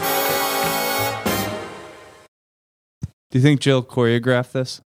 Do you think Jill choreographed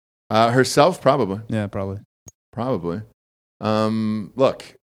this? Herself, probably. Yeah, probably.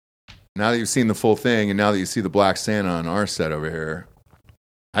 Look, now that you've seen the full thing, and now that you see the Black Santa on our set over here,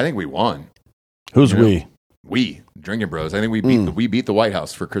 I think we won. Who's we? We, Drinking Bros. I think we beat the White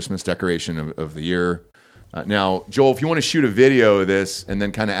House for Christmas decoration of the year. Now, Joel, if you want to shoot a video of this and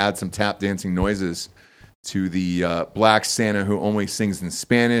then kind of add some tap dancing noises to the Black Santa who only sings in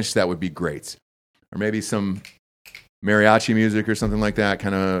Spanish, that would be great. Or maybe some mariachi music or something like that,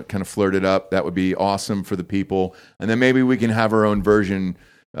 kind of flirt it up. That would be awesome for the people. And then maybe we can have our own version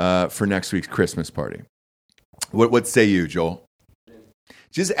for next week's Christmas party. What say you, Joel?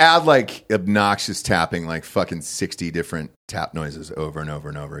 Just add like obnoxious tapping, like fucking 60 different tap noises over and over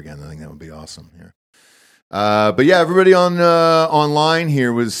and over again. I think that would be awesome here. But yeah, everybody online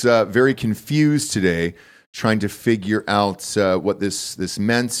here was very confused today, trying to figure out what this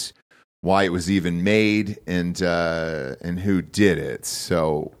meant, why it was even made, and who did it.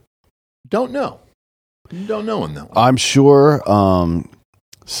 So don't know on that one. I'm sure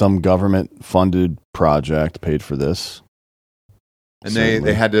some government funded project paid for this. And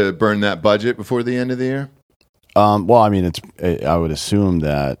they had to burn that budget before the end of the year? Well, I mean, I would assume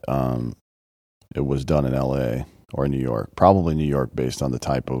that it was done in L.A. or New York. Probably New York based on the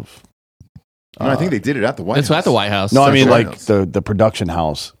type of... No, I think they did it at the White House. It's at the White House. No, I mean, like the production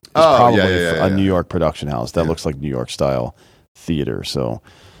house is probably a New York production house. That looks like New York-style theater. So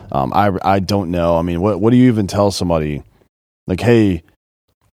I don't know. I mean, what do you even tell somebody? Like, hey,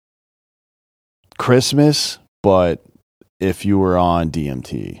 Christmas, but... if you were on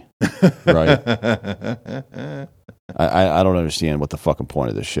DMT, right? I don't understand what the fucking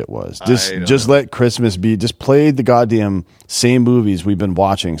point of this shit was. Just let Christmas be. Just play the goddamn same movies we've been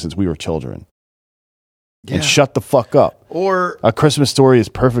watching since we were children, and shut the fuck up. Or A Christmas Story is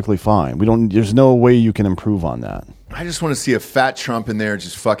perfectly fine. There's no way you can improve on that. I just want to see a fat Trump in there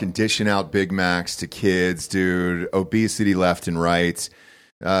just fucking dishing out Big Macs to kids, dude. Obesity left and right.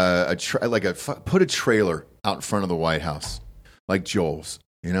 Put a trailer out in front of the White House, like Joel's,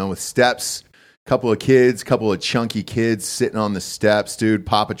 with steps, couple of chunky kids sitting on the steps, dude.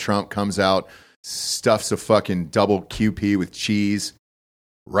 Papa Trump comes out, stuffs a fucking double QP with cheese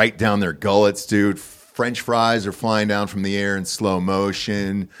right down their gullets, dude. French fries are flying down from the air in slow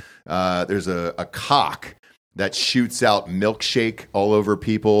motion. There's a cock that shoots out milkshake all over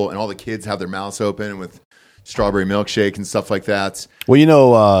people, and all the kids have their mouths open with strawberry milkshake and stuff like that.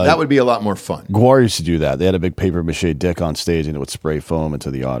 Well, that would be a lot more fun. Gwar used to do that. They had a big paper mache dick on stage, and it would spray foam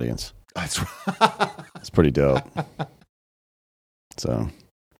into the audience. That's right. It's pretty dope. So,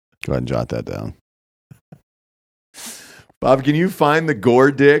 go ahead and jot that down. Bob, can you find the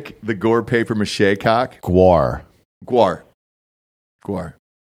Gore dick, the Gore paper mache cock? Gwar. GWAR.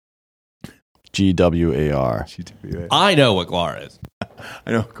 GWAR. I know what Gwar is.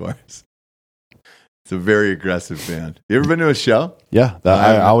 I know what Gwar is. It's a very aggressive band. You ever been to a show? Yeah,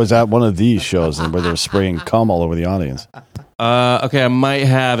 I was at one of these shows where they were spraying cum all over the audience. Okay, I might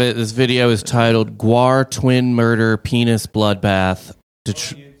have it. This video is titled "Gwar Twin Murder Penis Bloodbath."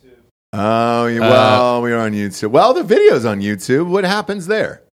 Oh, we are on YouTube. Well, the video's on YouTube. What happens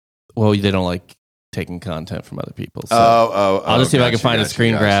there? Well, they don't like taking content from other people. So I'll just see if I can find a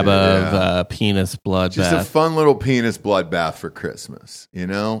screen grab of penis bloodbath. Just a fun little penis bloodbath for Christmas.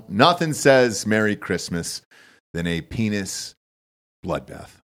 Nothing says Merry Christmas than a penis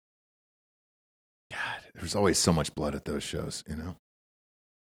bloodbath. God, there's always so much blood at those shows.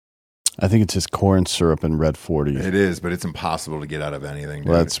 I think it's just corn syrup and Red 40. It is, but it's impossible to get out of anything.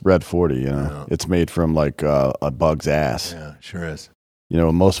 Well, that's Red 40. It's made from like a bug's ass. Yeah, sure is.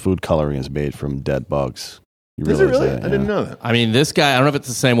 Most food coloring is made from dead bugs. Is it really? I didn't know that. I mean, this guy, I don't know if it's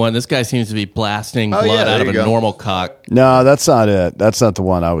the same one. This guy seems to be blasting blood out of a normal cock. No, that's not it. That's not the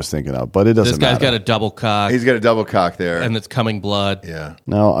one I was thinking of, but it doesn't matter. This guy's got a double cock. He's got a double cock there. And it's coming blood. Yeah.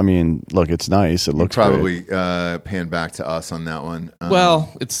 No, I mean, look, it's nice. It looks probably pan back to us on that one.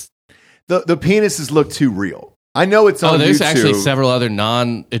 It's... The penises look too real. I know it's on YouTube. There's actually several other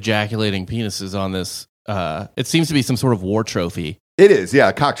non-ejaculating penises on this. It seems to be some sort of war trophy. It is, yeah,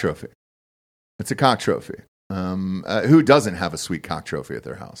 a cock trophy. It's a cock trophy. Who doesn't have a sweet cock trophy at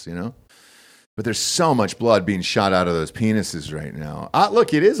their house, But there's so much blood being shot out of those penises right now.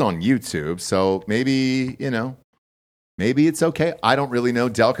 Look, it is on YouTube, so maybe, maybe it's okay. I don't really know.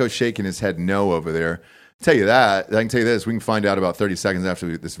 Delco's shaking his head no over there. I'll tell you that. I can tell you this. We can find out about 30 seconds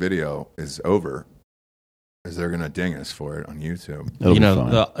after this video is over, because they're going to ding us for it on YouTube. It'll be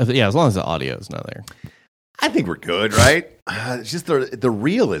fine. As long as the audio is not there. I think we're good, right? It's just the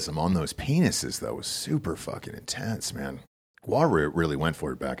realism on those penises, though, was super fucking intense, man. Gwar really went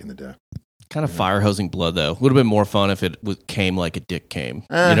for it back in the day. Kind of fire hosing blood, though. Would have been more fun if it came like a dick came.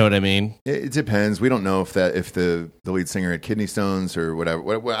 You know what I mean? It depends. We don't know if the lead singer had kidney stones or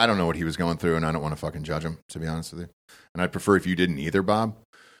whatever. I don't know what he was going through, and I don't want to fucking judge him, to be honest with you. And I'd prefer if you didn't either, Bob.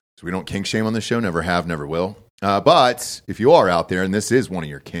 So we don't kink shame on this show. Never have, never will. But if you are out there and this is one of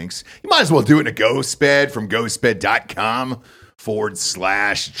your kinks, you might as well do it in a GhostBed from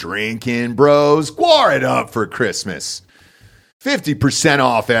ghostbed.com/drinking bros. Gwar it up for Christmas. 50%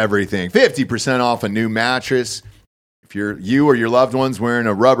 off everything. 50% off a new mattress. If you or your loved one's wearing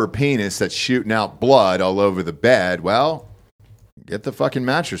a rubber penis that's shooting out blood all over the bed, well, get the fucking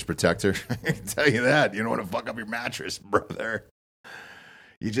mattress protector. I can tell you that. You don't want to fuck up your mattress, brother.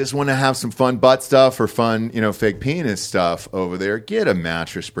 You just want to have some fun butt stuff or fun, fake penis stuff over there. Get a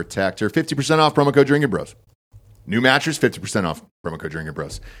mattress protector. 50% off, promo code Drinking Bros. New mattress, 50% off, promo code Drinking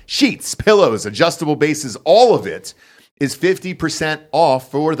Bros. Sheets, pillows, adjustable bases, all of it is 50% off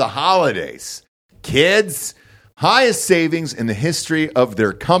for the holidays. Kids, highest savings in the history of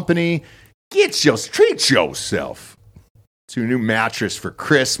their company. Treat yourself to a new mattress for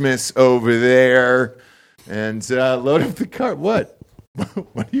Christmas over there. And load up the cart. What?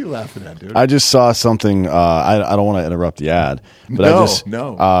 What are you laughing at, dude? I just saw something. I don't want to interrupt the ad, but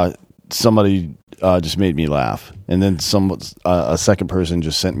somebody just made me laugh, and then a second person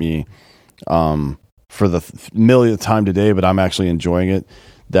just sent me for the millionth time today, but I'm actually enjoying it.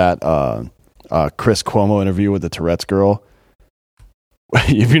 That Chris Cuomo interview with the Tourette's girl.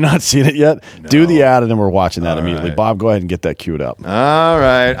 If you're not seen it yet, do the ad, and then we're watching that immediately. Right. Bob, go ahead and get that queued up. All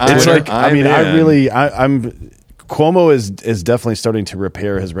right, Cuomo is definitely starting to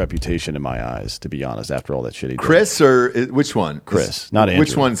repair his reputation in my eyes, to be honest, after all that shit he did. Chris or which one? Chris, not Andrew.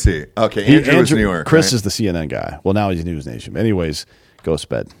 Which one's he? Okay, Andrew was New York. Chris right? is the CNN guy. Well, now he's News Nation. Anyways,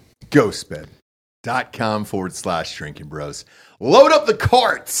 GhostBed. GhostBed.com/Drinking Bros. Load up the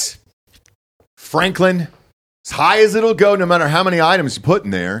carts. Franklin, as high as it'll go, no matter how many items you put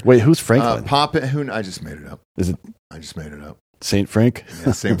in there. Wait, who's Franklin? I just made it up. I just made it up. Saint Frank?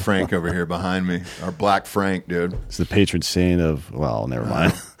 Yeah, Saint Frank over here behind me. Our Black Frank, dude. It's the patron saint of, well, never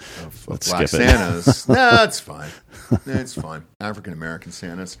mind. Of Black Santas. No, that's fine. It's fine. African-American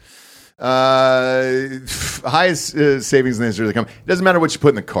Santas. Highest savings in the history of the company. It doesn't matter what you put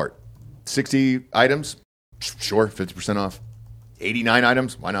in the cart. 60 items? Sure, 50% off. 89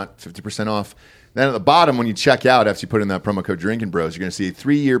 items? Why not? 50% off. Then at the bottom, when you check out, after you put in that promo code Drinking Bros, you're going to see a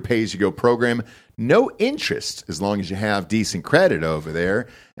 3-year pay-as-you-go program. No interest as long as you have decent credit over there.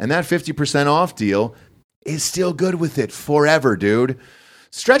 And that 50% off deal is still good with it forever, dude.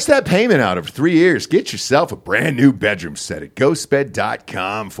 Stretch that payment out over 3 years. Get yourself a brand new bedroom set at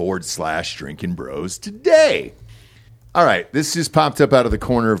ghostbed.com/Drinking Bros today. All right, this just popped up out of the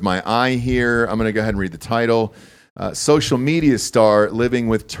corner of my eye here. I'm going to go ahead and read the title. Social media star living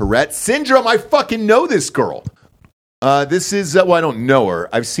with Tourette syndrome. I fucking know this girl. This is, I don't know her.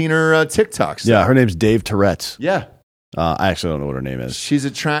 I've seen her TikToks. Yeah, her name's Dave Tourette's. Yeah. I actually don't know what her name is. She's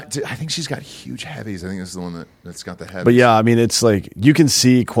attractive. I think she's got huge heavies. I think this is the one that's got the heavies. But yeah, I mean, it's like you can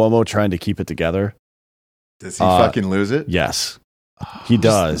see Cuomo trying to keep it together. Does he fucking lose it? Yes, he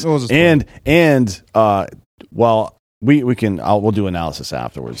does. And we'll do analysis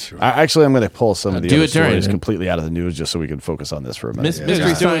afterwards. Sure. I'm going to pull some of the other stories completely out of the news just so we can focus on this for a minute.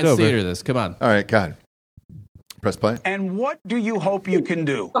 Mystery Science Theater this. Come on. All right, go ahead. Press play. And what do you hope you can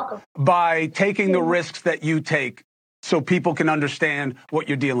do by taking the risks that you take so people can understand what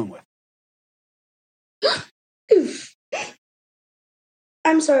you're dealing with?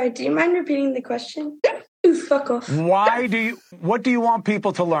 I'm sorry, do you mind repeating the question? Fuck off. What do you want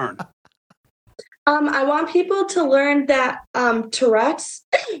people to learn? I want people to learn that Tourette's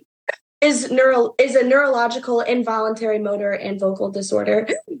is a neurological involuntary motor and vocal disorder.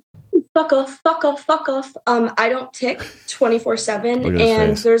 Fuck off, fuck off, fuck off. I don't tick 24/7,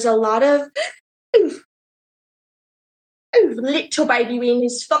 and there's a lot of little baby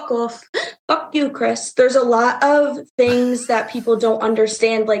weenies. Fuck off. Fuck you, Chris. There's a lot of things that people don't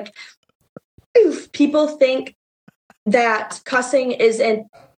understand. Like, people think that cussing is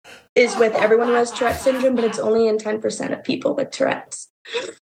with everyone who has Tourette syndrome, but it's only in 10% of people with Tourette's.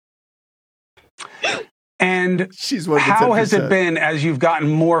 And how has it been as you've gotten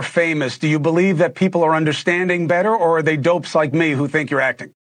more famous? Do you believe that people are understanding better, or are they dopes like me who think you're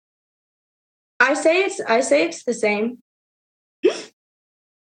acting? I say it's the same.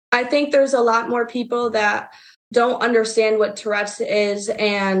 I think there's a lot more people that don't understand what Tourette's is,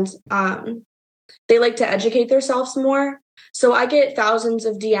 and they like to educate themselves more. So I get thousands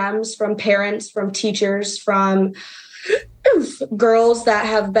of DMs from parents, from teachers, from girls that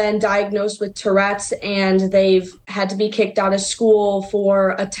have been diagnosed with Tourette's, and they've had to be kicked out of school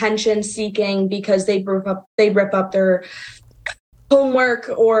for attention seeking because they rip up their homework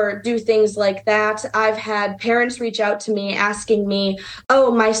or do things like that. I've had parents reach out to me asking me,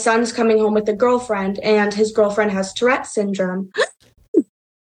 oh, my son's coming home with a girlfriend and his girlfriend has Tourette syndrome.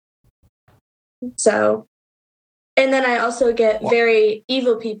 So And then I also get very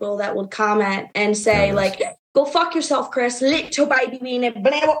evil people that would comment and say, like, go fuck yourself, Chris. Lick your baby weenie,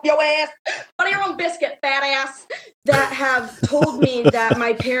 blam up your ass. Butter your own biscuit, fat ass. That have told me that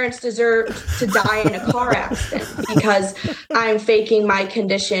my parents deserve to die in a car accident because I'm faking my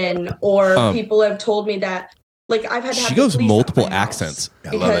condition, or people have told me that. Like, I've had to have she goes multiple accents.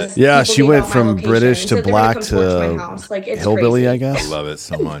 I love it. Yeah, she went from British to black to like, it's hillbilly, crazy. I guess. I love it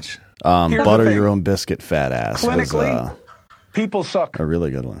so much. Butter your own biscuit, fat ass. Clinically, people suck. A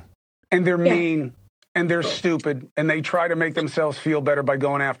really good one. And they're mean, and they're stupid, and they try to make themselves feel better by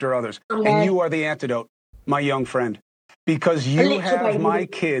going after others. And you are the antidote, my young friend, because you have my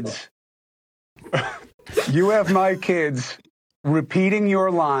kids. You have my kids repeating your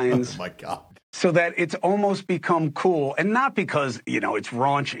lines. Oh my God. So that it's almost become cool. And not because, it's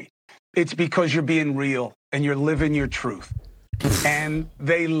raunchy. It's because you're being real and you're living your truth. And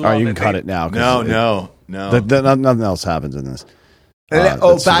they love it. All right, you can cut it now. No. Nothing else happens in this.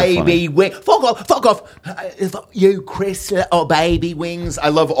 Little baby wings. Fuck off. You, Chris, little baby wings. I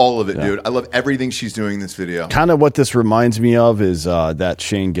love all of it, dude. I love everything she's doing in this video. Kind of what this reminds me of is that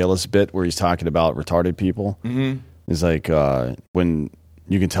Shane Gillis bit where he's talking about retarded people. Mm-hmm. It's like when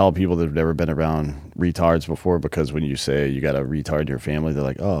you can tell people that have never been around retards before, because when you say you got a retard in your family, they're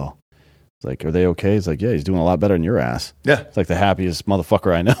like, oh. It's like, are they okay? It's like, yeah, he's doing a lot better than your ass. Yeah. It's like the happiest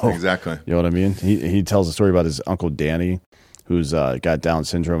motherfucker I know. Exactly. You know what I mean? He tells a story about his Uncle Danny, who's got Down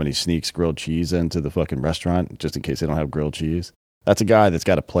syndrome, and he sneaks grilled cheese into the fucking restaurant just in case they don't have grilled cheese. That's a guy that's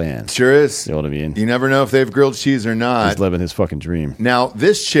got a plan. Sure is. You know what I mean? You never know if they have grilled cheese or not. He's living his fucking dream. Now,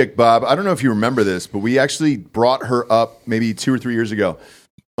 this chick, Bob, I don't know if you remember this, but we actually brought her up maybe 2 or 3 years ago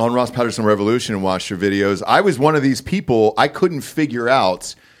on Ross Patterson Revolution and watched her videos. I was one of these people. I couldn't figure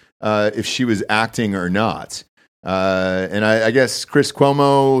out if she was acting or not. And I guess Chris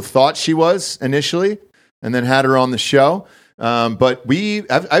Cuomo thought she was initially and then had her on the show. But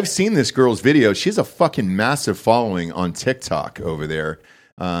I've seen this girl's video. She has a fucking massive following on TikTok over there,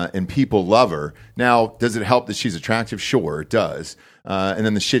 and people love her. Now, does it help that she's attractive? Sure, it does. And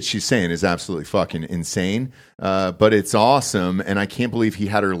then the shit she's saying is absolutely fucking insane. But it's awesome, and I can't believe he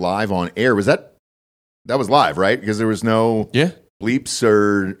had her live on air. That was live, right? Because there was no bleeps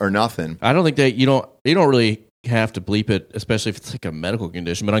or nothing. I don't think that you don't really have to bleep it, especially if it's like a medical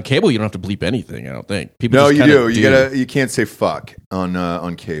condition. But on cable, you don't have to bleep anything. I don't think. No, you do. You can't say fuck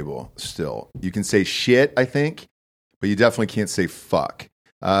on cable. Still, you can say shit, I think, but you definitely can't say fuck.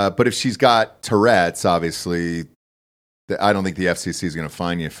 But if she's got Tourette's, obviously, I don't think the FCC is going to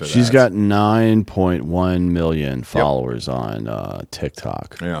fine you for that. She's got 9.1 million followers on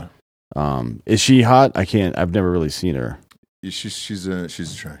TikTok. Yeah. Is she hot? I've never really seen her. She's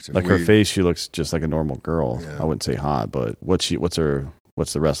attractive. Like her face, she looks just like a normal girl. Yeah. I wouldn't say hot, but what's the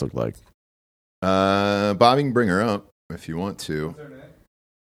rest look like? Bob, you can bring her up if you want to.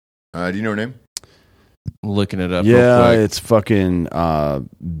 Do you know her name? I'm looking it up. Yeah, it's fucking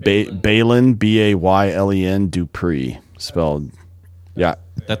Baylen, Baylen Dupree, spelled. Yeah,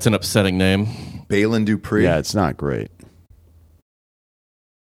 that's an upsetting name. Baylen Dupree. Yeah, it's not great.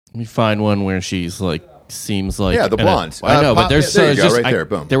 Let me find one where she's like. Seems like the blonde. I know, but there's there you go, right there.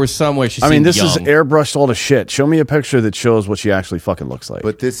 Boom. There was some where she. This young. is airbrushed all to shit. Show me a picture that shows what she actually fucking looks like.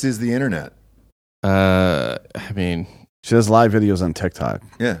 But this is the internet. She does live videos on TikTok.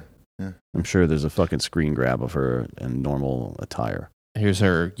 Yeah. I'm sure there's a fucking screen grab of her in normal attire. Here's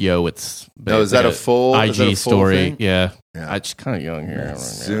her. It's. No, is that a full IG story? Thing? Yeah. She's kind of young here.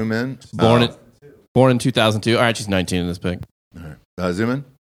 Zoom in. Born in 2002. All right, she's 19 in this pic. All right. Zoom in.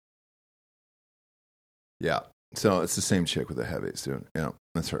 Yeah, so it's the same chick with the heavies, dude. Yeah,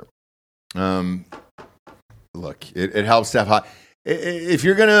 that's her. Look, it helps to have hot. If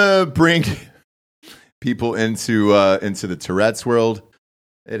you're gonna bring people into the Tourette's world,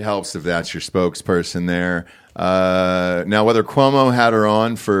 it helps if that's your spokesperson there. Now, whether Cuomo had her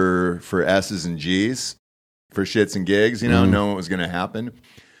on for S's and G's, for shits and gigs, knowing what was gonna happen,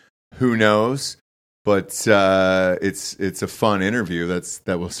 who knows? But it's a fun interview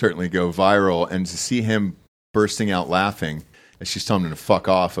that will certainly go viral, and to see him bursting out laughing as she's telling him to fuck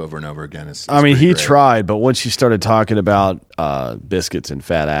off over and over again is he great. tried, but once she started talking about biscuits and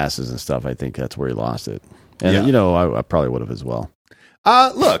fat asses and stuff, I think that's where he lost it. And I probably would have as well.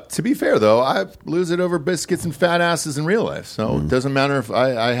 Look, to be fair though, I lose it over biscuits and fat asses in real life, so it doesn't matter if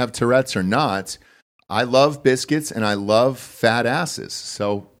I have Tourette's or not. I love biscuits and I love fat asses,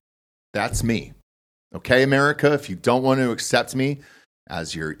 so that's me. Okay, America, if you don't want to accept me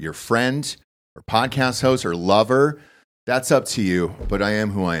as your friend or podcast host or lover, that's up to you. But I am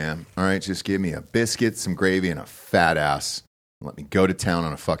who I am. All right, just give me a biscuit, some gravy, and a fat ass. Let me go to town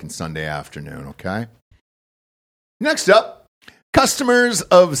on a fucking Sunday afternoon, okay? Next up, customers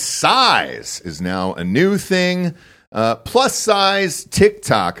of size is now a new thing. Plus size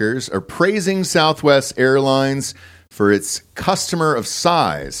TikTokers are praising Southwest Airlines for its customer of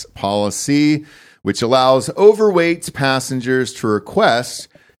size policy, which allows overweight passengers to request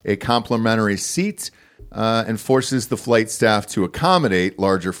a complimentary seat and forces the flight staff to accommodate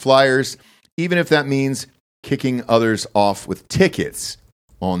larger flyers, even if that means kicking others off with tickets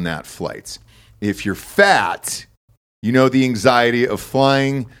on that flight. If you're fat, you know the anxiety of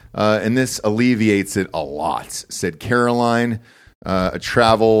flying, and this alleviates it a lot, said Caroline, a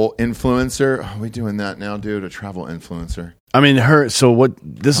travel influencer. Are we doing that now, dude? A travel influencer? I mean,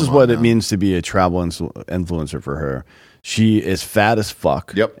 this is what it means to be a travel influencer for her. She is fat as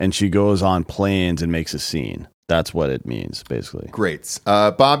fuck. Yep. And she goes on planes and makes a scene. That's what it means, basically. Great.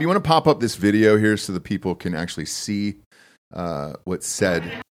 Bob, you want to pop up this video here so the people can actually see what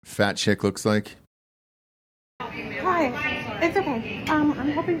said fat chick looks like? Hi, it's okay. I'm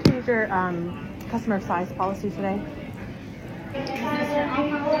hoping to use your customer size policy today.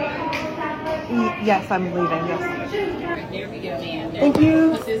 Yes, I'm leaving. Yes. Thank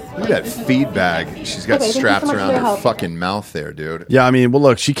you. Look at that feed bag she's got strapped around her fucking mouth there, dude. Yeah, I mean, well,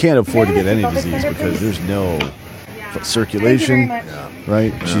 look, she can't afford to get any disease because there's no circulation,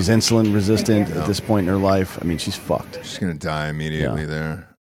 right? Yeah. She's insulin resistant at this point in her life. I mean, she's fucked. She's going to die immediately there.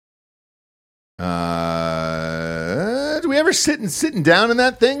 Do we ever sitting down in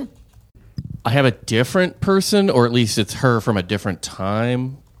that thing? I have a different person, or at least it's her from a different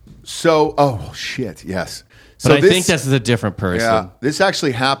time. So, oh shit, yes. But so I think this is a different person. Yeah, this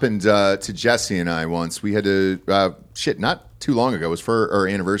actually happened to Jesse and I once. We had to not too long ago. It was for our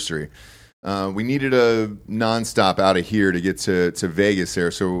anniversary. We needed a nonstop out of here to get to Vegas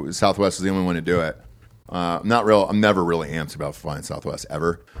there. So Southwest was the only one to do it. I'm never really amped about flying Southwest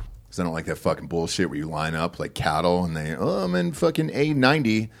ever. Because I don't like that fucking bullshit where you line up like cattle and I'm in fucking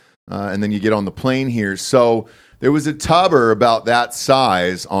A90. And then you get on the plane here. So there was a tubber about that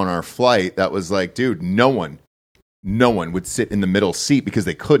size on our flight that was like, dude, no one would sit in the middle seat because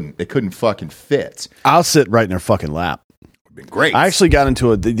they couldn't fucking fit. I'll sit right in their fucking lap. Would been great. I actually got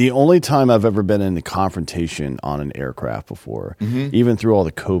into the only time I've ever been in a confrontation on an aircraft before, even through all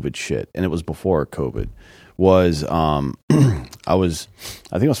the COVID shit, and it was before COVID, was I think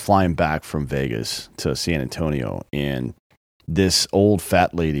I was flying back from Vegas to San Antonio, and this old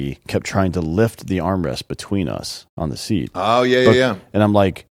fat lady kept trying to lift the armrest between us on the seat. Oh, yeah. And I'm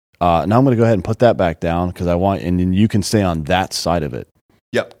like, now I'm going to go ahead and put that back down because and then you can stay on that side of it.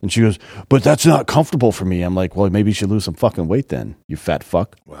 Yep. And she goes, but that's not comfortable for me. I'm like, well, maybe you should lose some fucking weight then, you fat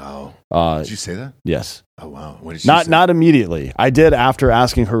fuck. Wow. Did you say that? Yes. Oh, wow. What did she say? Not immediately. I did after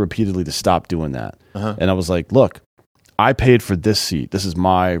asking her repeatedly to stop doing that. And I was like, look, I paid for this seat. This is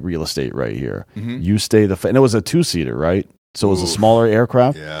my real estate right here. You stay and it was a 2-seater, right? So it was a smaller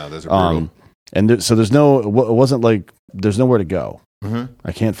aircraft. Yeah, those are brutal. And so it wasn't like there's nowhere to go.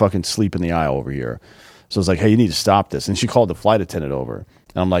 I can't fucking sleep in the aisle over here. So I was like, hey, you need to stop this. And she called the flight attendant over.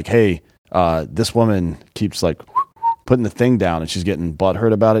 And I'm like, hey, this woman keeps like putting the thing down and she's getting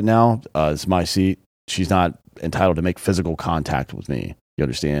butthurt about it now. It's my seat. She's not entitled to make physical contact with me. You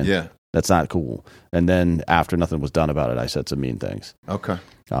understand? Yeah. That's not cool. And then after nothing was done about it, I said some mean things. Okay.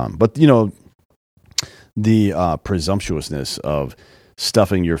 But, the presumptuousness of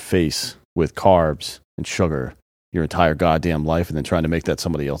stuffing your face with carbs and sugar your entire goddamn life and then trying to make that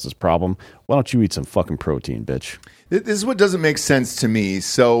somebody else's problem. Why don't you eat some fucking protein, bitch? This is what doesn't make sense to me.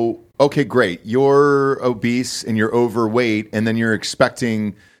 So, okay, great. You're obese and you're overweight, and then you're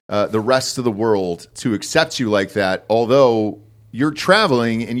expecting the rest of the world to accept you like that, although you're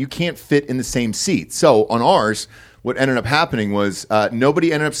traveling and you can't fit in the same seat. So on ours, what ended up happening was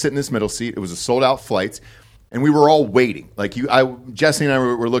nobody ended up sitting in this middle seat. It was a sold-out flight, and we were all waiting. Like Jesse and I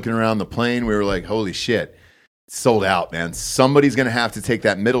were looking around the plane. We were like, holy shit, it's sold out, man. Somebody's going to have to take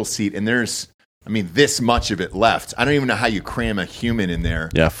that middle seat, and there's this much of it left. I don't even know how you cram a human in there.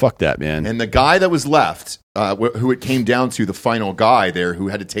 Yeah, fuck that, man. And the guy that was left, who it came down to, the final guy there who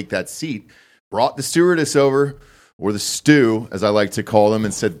had to take that seat, brought the stewardess over, or the stew, as I like to call them,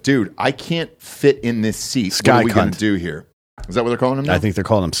 and said, dude, I can't fit in this seat. Sky what are we going cunt. to do here? Is that what they're calling him now? I think they're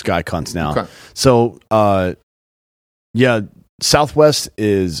calling them sky cunts now. Okay. So, Southwest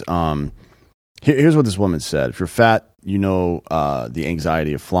is, here's what this woman said. If you're fat, the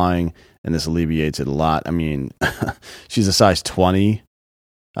anxiety of flying, and this alleviates it a lot. I mean, she's a size 20.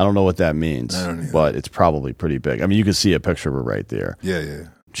 I don't know what that means, but it's probably pretty big. I mean, you can see a picture of her right there. Yeah.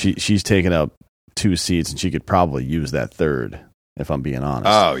 She's taken up 2 seats, and she could probably use that third, if I'm being honest.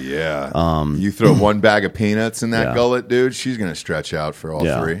 Oh, yeah. You throw one bag of peanuts in that gullet, dude, she's going to stretch out for all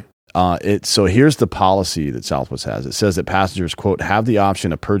three. So here's the policy that Southwest has. It says that passengers, quote, have the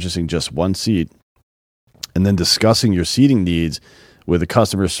option of purchasing just one seat and then discussing your seating needs with a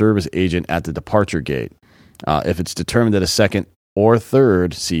customer service agent at the departure gate. If it's determined that a second or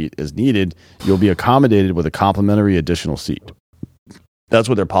third seat is needed, you'll be accommodated with a complimentary additional seat. That's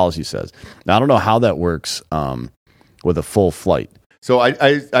what their policy says. Now, I don't know how that works with a full flight. So I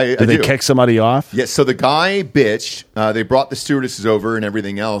Did they kick somebody off? Yes. So the guy bitched. They brought the stewardesses over and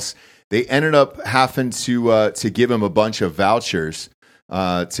everything else. They ended up having to give him a bunch of vouchers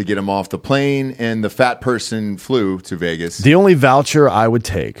to get him off the plane, and the fat person flew to Vegas. The only voucher I would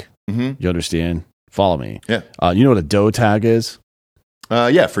take, you understand? Follow me. Yeah. You know what a doe tag is?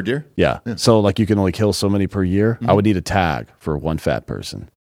 Yeah, for deer. Yeah. So like you can only kill so many per year. I would need a tag for one fat person.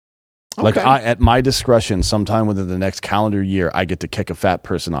 Okay. Like at my discretion, sometime within the next calendar year, I get to kick a fat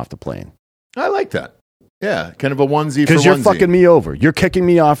person off the plane. I like that. Yeah, kind of a onesie for because you're onesie. fucking me over. You're kicking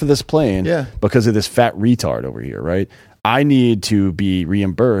me off of this plane because of this fat retard over here, right? I need to be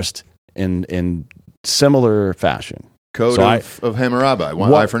reimbursed in similar fashion. Code of Hammurabi,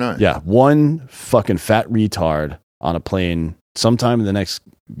 one eye for an eye. Yeah, one fucking fat retard on a plane sometime in the next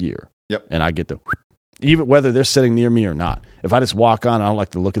year. Yep. And I get to, even whether they're sitting near me or not. If I just walk on, I don't like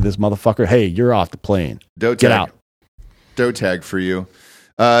to look at this motherfucker. Hey, you're off the plane. Get out. Doe tag for you.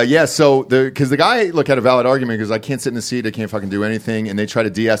 Yeah, so because the guy, had a valid argument because I can't sit in the seat, I can't fucking do anything, and they try to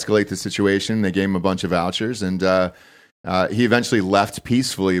de-escalate the situation. They gave him a bunch of vouchers, and he eventually left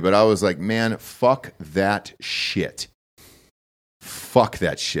peacefully, but I was like, man, fuck that shit. Fuck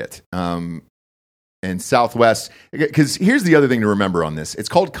that shit. And Southwest, because here's the other thing to remember on this. It's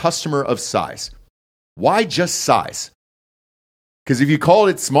called customer of size. Why just size? Because if you called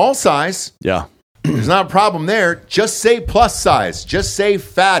it small size, there's not a problem there. Just say plus size. Just say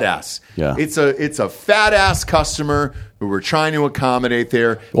fat ass. Yeah. It's a fat ass customer who we're trying to accommodate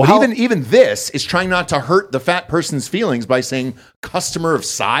there. Well, but even this is trying not to hurt the fat person's feelings by saying customer of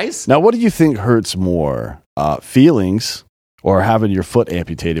size. Now, what do you think hurts more, feelings or having your foot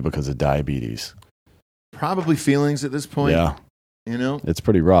amputated because of diabetes? Probably feelings at this point. Yeah. You know? It's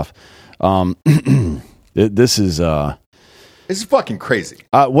pretty rough. This is fucking crazy.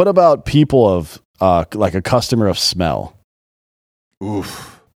 What about people of like a customer of smell?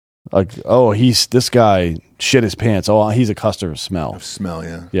 Oof. Like, oh, this guy shit his pants. Oh, he's a customer of smell. Of smell,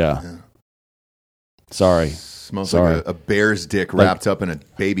 yeah. Yeah. Sorry. Smells like a bear's dick wrapped up in a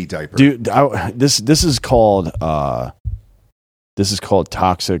baby diaper. Dude, this is called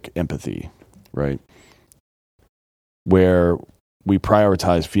toxic empathy, right? Where we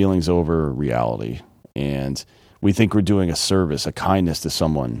prioritize feelings over reality, and we think we're doing a service, a kindness to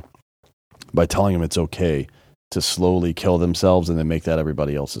someone by telling them it's okay to slowly kill themselves and then make that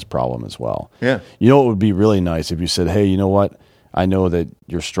everybody else's problem as well. Yeah. You know, it would be really nice if you said, hey, you know what? I know that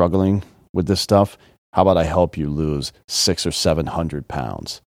you're struggling with this stuff. How about I help you lose 600 or 700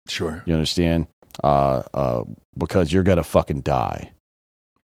 pounds? Sure. You understand? Because you're going to fucking die.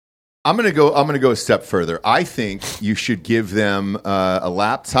 I'm gonna go a step further. I think you should give them a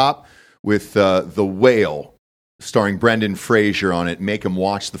laptop with The Whale, starring Brendan Fraser on it. Make them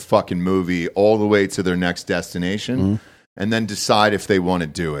watch the fucking movie all the way to their next destination, and then decide if they want to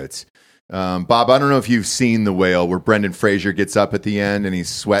do it. Bob, I don't know if you've seen The Whale, where Brendan Fraser gets up at the end and he's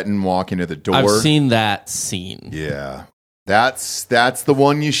sweating, walking to the door. I've seen that scene. Yeah. That's the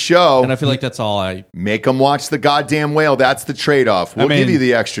one you show. And I feel like that's all I... Make them watch the goddamn Whale. That's the trade-off. We'll give you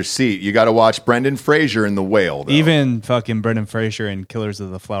the extra seat. You got to watch Brendan Fraser in The Whale, though. Even fucking Brendan Fraser in Killers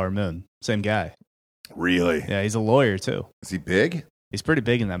of the Flower Moon. Same guy. Really? Yeah, he's a lawyer, too. Is he big? He's pretty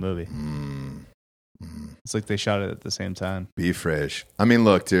big in that movie. It's like they shot it at the same time. Be fresh. I mean,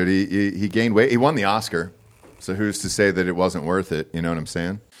 look, dude, he gained weight. He won the Oscar. So who's to say that it wasn't worth it? You know what I'm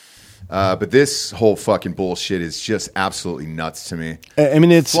saying? But this whole fucking bullshit is just absolutely nuts to me. I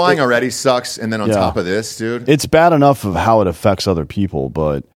mean, flying already sucks, and then on top of this, dude, it's bad enough of how it affects other people,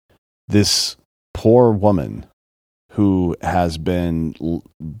 but this poor woman who has been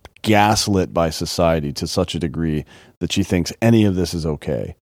gaslit by society to such a degree that she thinks any of this is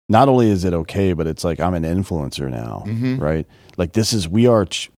okay. Not only is it okay, but it's like I'm an influencer now, right? Like this is we are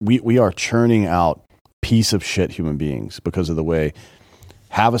churning out piece of shit human beings because of the way.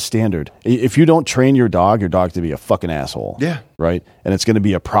 Have a standard. If you don't train your dog to be a fucking asshole. Yeah. Right? And it's going to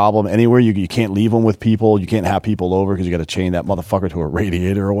be a problem anywhere. You can't leave them with people. You can't have people over because you got to chain that motherfucker to a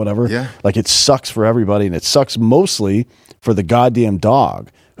radiator or whatever. Yeah. Like it sucks for everybody, and it sucks mostly for the goddamn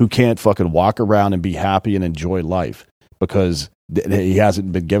dog who can't fucking walk around and be happy and enjoy life because he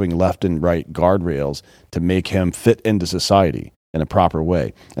hasn't been giving left and right guardrails to make him fit into society in a proper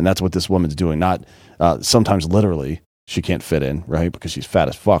way. And that's what this woman's doing. Not sometimes literally. She can't fit in, right? Because she's fat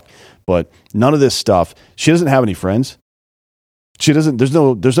as fuck. But none of this stuff. She doesn't have any friends. She doesn't. There's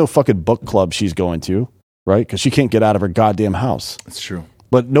no fucking book club she's going to, right? Because she can't get out of her goddamn house. That's true.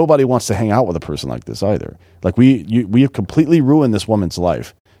 But nobody wants to hang out with a person like this either. Like we have completely ruined this woman's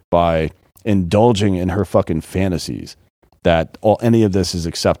life by indulging in her fucking fantasies that any of this is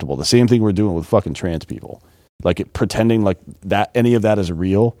acceptable. The same thing we're doing with fucking trans people, like pretending like that any of that is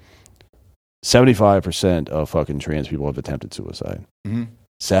real. 75% of fucking trans people have attempted suicide.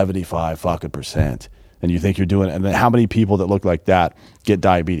 75 fucking percent. And you think you're doing it. And then how many people that look like that get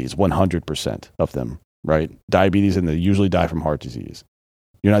diabetes? 100% of them, right? Diabetes, and they usually die from heart disease.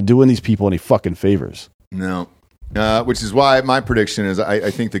 You're not doing these people any fucking favors. No. Which is why my prediction is I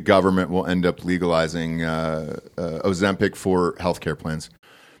think the government will end up legalizing Ozempic for healthcare plans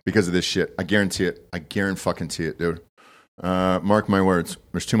because of this shit. I guarantee it. I guarantee it, dude. Mark my words.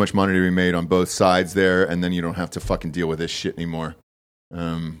 There's too much money to be made on both sides there, and then you don't have to fucking deal with this shit anymore.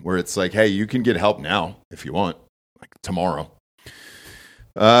 Where it's like, hey, you can get help now if you want, like tomorrow.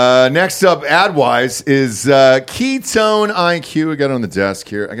 Next up, ad-wise, is Ketone IQ. I got it on the desk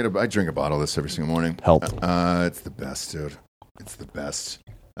here. I drink a bottle of this every single morning. Help. It's the best, dude. It's the best.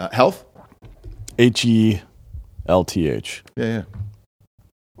 Health? HELTH. Yeah.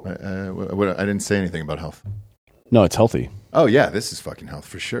 I didn't say anything about health. No, it's healthy. Oh, yeah, this is fucking health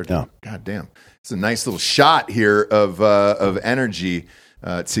for sure, dude. Yeah. God damn. It's a nice little shot here of energy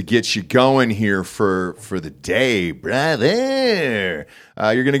to get you going here for the day, brother.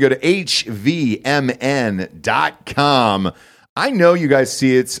 You're going to go to hvmn.com. I know you guys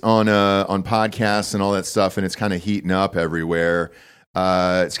see it on podcasts and all that stuff, and it's kind of heating up everywhere.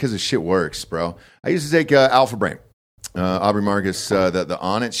 It's because the shit works, bro. I used to take Alpha Brain, Aubrey Marcus, the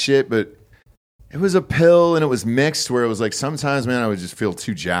On It shit, but it was a pill and it was mixed where it was like sometimes, man, I would just feel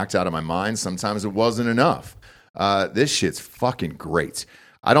too jacked out of my mind. Sometimes it wasn't enough. This shit's fucking great.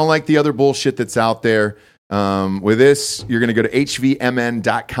 I don't like the other bullshit that's out there. With this, you're going to go to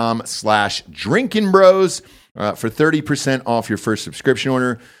hvmn.com/drinkingbros for 30% off your first subscription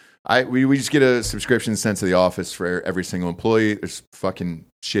order. We just get a subscription sent to the office for every single employee. There's fucking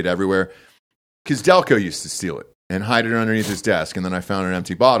shit everywhere. Because Delco used to steal it and hide it underneath his desk. And then I found an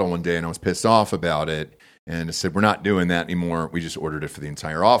empty bottle one day and I was pissed off about it. And I said, we're not doing that anymore. We just ordered it for the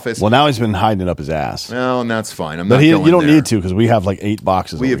entire office. Well, now he's been hiding it up his ass. Well, and that's fine. You don't need to because we have like 8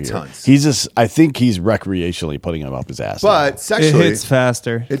 boxes. We over have here. tons. I think he's recreationally putting them up his ass. But sexually, it hits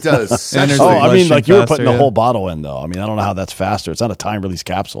faster. It does. Energy I mean, like you were putting faster, the whole bottle in, though. I mean, I don't know how that's faster. It's not a time release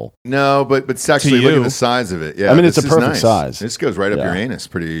capsule. No, but sexually, look at the size of it. Yeah, I mean, it's a perfect nice size. This goes right up Yeah. your anus.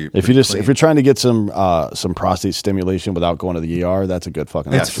 Pretty. If you're trying to get some prostate stimulation without going to the ER, that's a good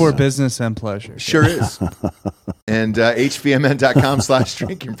fucking. It's for option. business and pleasure. Sure is. And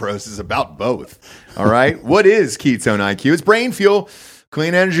hvmn.com/drinking pros is about both. All right. What is Ketone IQ? It's brain fuel,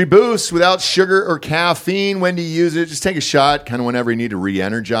 clean energy boost without sugar or caffeine. When do you use it? Just take a shot kind of whenever you need to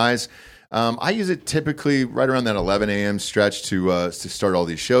re-energize. I use it typically right around that 11 a.m. stretch to start all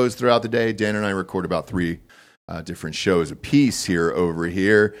these shows throughout the day. Dan and I record about 3 different shows a piece over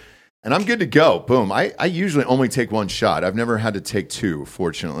here. And I'm good to go. Boom. I usually only take 1 shot. I've never had to take 2,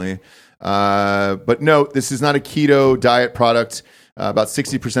 fortunately. But no, this is not a keto diet product. About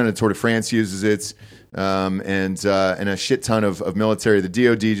 60% of the Tour de France uses it, and a shit ton of military. The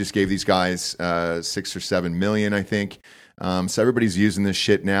DoD just gave these guys 6 or 7 million, I think. So everybody's using this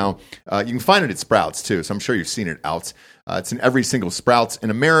shit now. You can find it at Sprouts too, so I'm sure you've seen it out. It's in every single Sprouts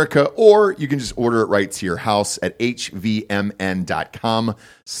in America, or you can just order it right to your house at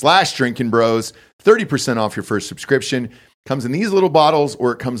hvmn.com/drinkingbros. 30% off your first subscription. Comes in these little bottles,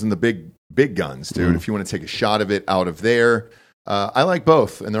 or it comes in the big guns, dude. If you want to take a shot of it out of there, I like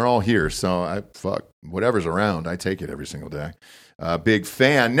both, and they're all here. So whatever's around, I take it every single day. Big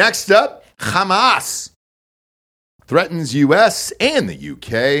fan. Next up, Hamas threatens U.S. and the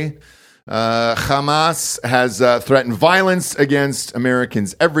U.K. Hamas has threatened violence against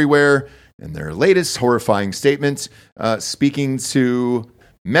Americans everywhere in their latest horrifying statement, speaking to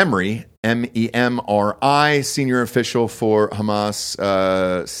Memri, MEMRI, senior official for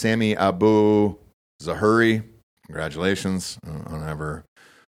Hamas, Sami Abu Zahuri. Congratulations, however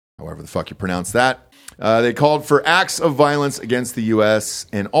the fuck you pronounce that. They called for acts of violence against the U.S.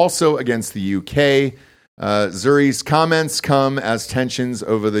 and also against the U.K. Zuri's comments come as tensions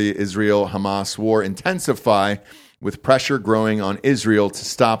over the Israel-Hamas war intensify, with pressure growing on Israel to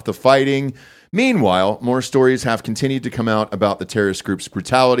stop the fighting. Meanwhile, more stories have continued to come out about the terrorist group's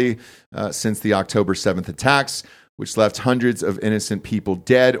brutality since the October 7th attacks, which left hundreds of innocent people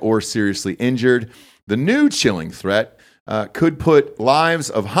dead or seriously injured. The new chilling threat could put lives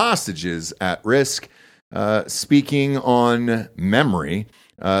of hostages at risk. speaking on memory,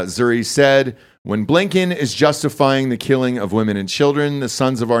 Zuri said, when Blinken is justifying the killing of women and children, the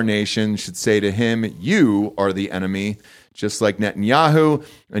sons of our nation should say to him, you are the enemy, just like Netanyahu,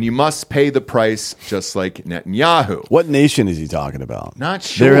 and you must pay the price just like Netanyahu. What nation is he talking about? Not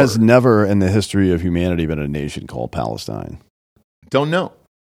sure. There has never in the history of humanity been a nation called Palestine. Don't know.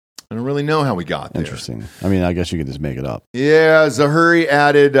 I don't really know how we got there. Interesting. I mean, I guess you could just make it up. Yeah, Zahuri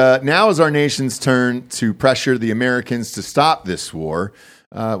added, now is our nation's turn to pressure the Americans to stop this war.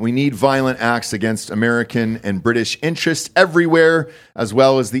 We need violent acts against American and British interests everywhere, as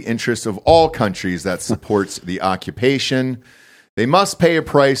well as the interests of all countries that supports the occupation. They must pay a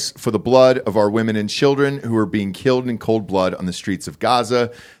price for the blood of our women and children who are being killed in cold blood on the streets of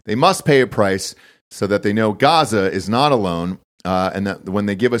Gaza. They must pay a price so that they know Gaza is not alone, and that when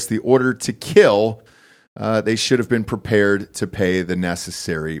they give us the order to kill, they should have been prepared to pay the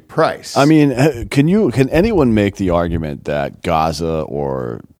necessary price. I mean, can anyone make the argument that Gaza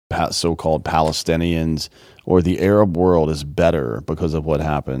or so-called Palestinians or the Arab world is better because of what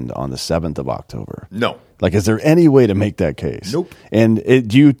happened on the 7th of October? No. Like, is there any way to make that case? Nope. And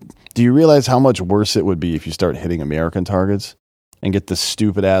do you realize how much worse it would be if you start hitting American targets and get the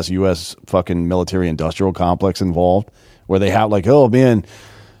stupid-ass U.S. fucking military-industrial complex involved, where they have like, oh, man,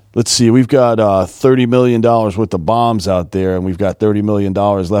 let's see, we've got $30 million worth of bombs out there, and we've got $30 million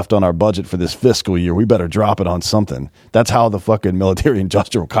left on our budget for this fiscal year. We better drop it on something. That's how the fucking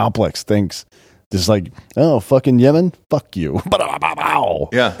military-industrial complex thinks. Just like, oh, fucking Yemen? Fuck you.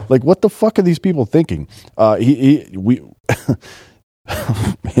 Yeah. Like, what the fuck are these people thinking? Man,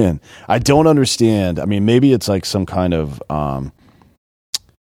 I don't understand. I mean, maybe it's like some kind of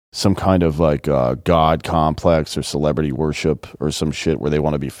like God complex or celebrity worship or some shit where they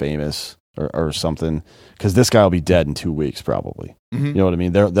want to be famous or something. Because this guy will be dead in 2 weeks probably. Mm-hmm. You know what I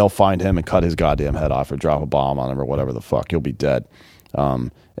mean? They'll find him and cut his goddamn head off or drop a bomb on him or whatever the fuck. He'll be dead.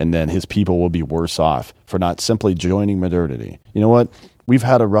 And then his people will be worse off for not simply joining modernity. You know what? We've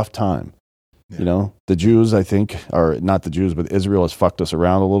had a rough time. Yeah. You know, the Jews, I think, or not the Jews, but Israel has fucked us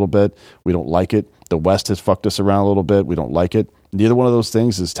around a little bit. We don't like it. The West has fucked us around a little bit. We don't like it. Neither one of those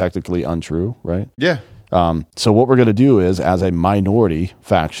things is technically untrue, right? Yeah. So what we're going to do is, as a minority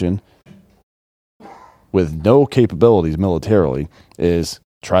faction with no capabilities militarily, is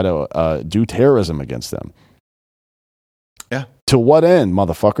try to do terrorism against them. Yeah. To what end,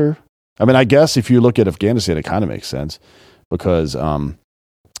 motherfucker? I mean, I guess if you look at Afghanistan, it kind of makes sense because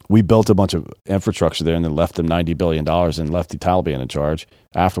we built a bunch of infrastructure there and then left them $90 billion and left the Taliban in charge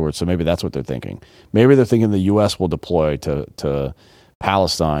afterwards. So maybe that's what they're thinking. Maybe they're thinking the U.S. will deploy to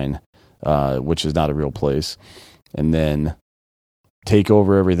Palestine, which is not a real place, and then take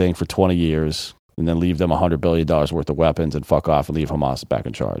over everything for 20 years and then leave them $100 billion worth of weapons and fuck off and leave Hamas back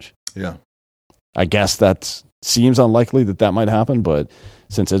in charge. Yeah. I guess that seems unlikely that might happen, but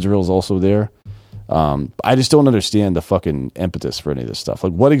since Israel's also there, I just don't understand the fucking impetus for any of this stuff.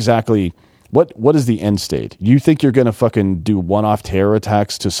 Like, what exactly, what is the end state? You think you're going to fucking do one-off terror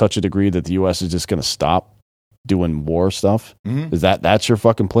attacks to such a degree that the U.S. is just going to stop doing war stuff? Mm-hmm. Is that's your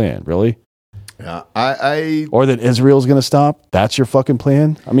fucking plan, really? Yeah, or that Israel's going to stop? That's your fucking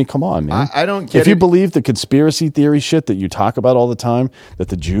plan? I mean, come on, man. I don't get If you believe the conspiracy theory shit that you talk about all the time, that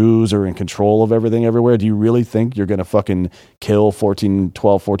the Jews are in control of everything everywhere, do you really think you're going to fucking kill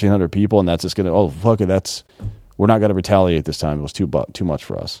 1,400 people and that's just going to, oh, fuck it, we're not going to retaliate this time. It was too much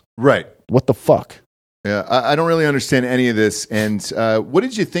for us. Right. What the fuck? Yeah, I don't really understand any of this. And what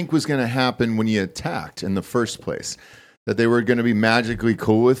did you think was going to happen when you attacked in the first place? That they were going to be magically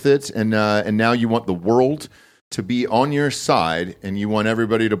cool with it, and now you want the world to be on your side, and you want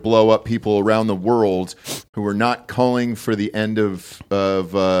everybody to blow up people around the world who are not calling for the end of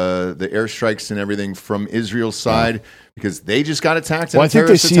the airstrikes and everything from Israel's side because they just got attacked. Well, I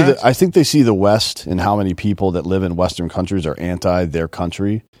think they see the West and how many people that live in Western countries are anti their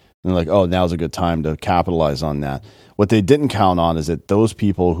country, and they're like, oh, now's a good time to capitalize on that. What they didn't count on is that those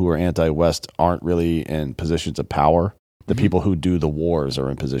people who are anti-West aren't really in positions of power. The people who do the wars are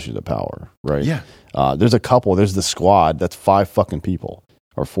in positions of power, right? Yeah. There's a couple. There's the squad. That's 5 fucking people,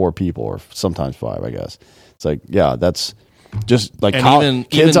 or 4 people, or sometimes 5, I guess. It's like, yeah, that's just like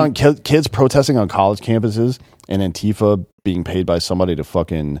kids protesting on college campuses and Antifa being paid by somebody to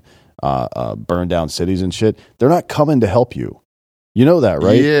fucking burn down cities and shit. They're not coming to help you. You know that,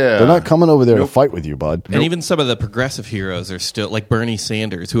 right? Yeah. They're not coming over there to fight with you, bud. And even some of the progressive heroes are still, like Bernie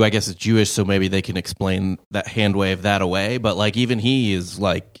Sanders, who I guess is Jewish, so maybe they can explain that hand wave that away. But like, even he is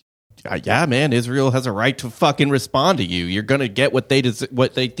like, yeah, man, Israel has a right to fucking respond to you. You're going to get what they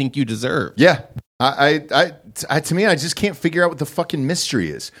think you deserve. Yeah. To me, I just can't figure out what the fucking mystery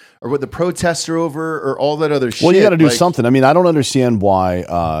is, or what the protests are over, or all that other shit. Well, you got to do something. I mean, I don't understand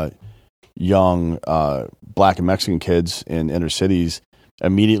why young black and Mexican kids in inner cities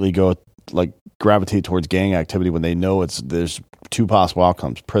immediately go gravitate towards gang activity when they know there's two possible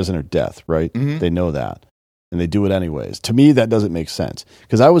outcomes: prison or death. Right? Mm-hmm. They know that, and they do it anyways. To me, that doesn't make sense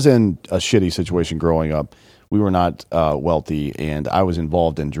because I was in a shitty situation growing up. We were not wealthy, and I was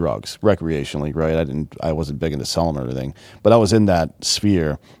involved in drugs recreationally. Right? I wasn't big into selling or anything, but I was in that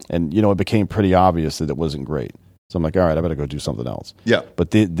sphere, and it became pretty obvious that it wasn't great. So I'm like, all right, I better go do something else. Yeah.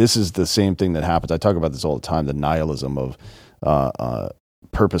 But this is the same thing that happens. I talk about this all the time. The nihilism of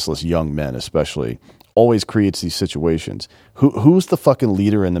purposeless young men, especially, always creates these situations. Who's the fucking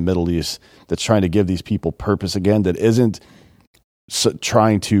leader in the Middle East that's trying to give these people purpose again? That isn't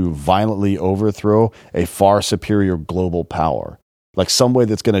trying to violently overthrow a far superior global power, like some way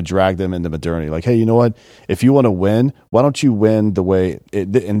that's going to drag them into modernity. Like, hey, you know what? If you want to win, why don't you win the way?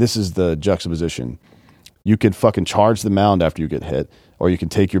 And this is the juxtaposition. You can fucking charge the mound after you get hit, or you can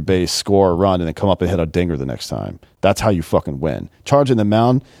take your base, score a run, and then come up and hit a dinger the next time. That's how you fucking win. Charging the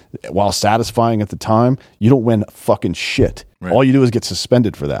mound, while satisfying at the time, you don't win fucking shit. Right. All you do is get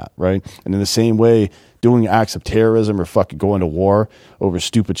suspended for that, right? And in the same way, doing acts of terrorism or fucking going to war over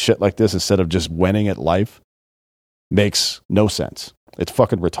stupid shit like this instead of just winning at life makes no sense. It's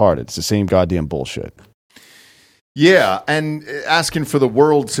fucking retarded. It's the same goddamn bullshit. Yeah, and asking for the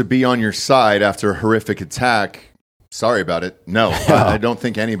world to be on your side after a horrific attack, sorry about it. No, I don't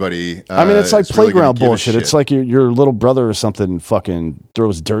think anybody... I mean, it's like playground really bullshit. It's like your little brother or something fucking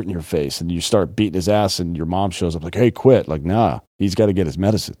throws dirt in your face and you start beating his ass and your mom shows up like, hey, quit. Like, nah, he's got to get his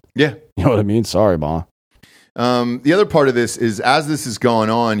medicine. Yeah. You know what I mean? Sorry, Ma. The other part of this is, as this has gone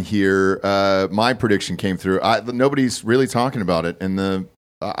on here, my prediction came through. Nobody's really talking about it, and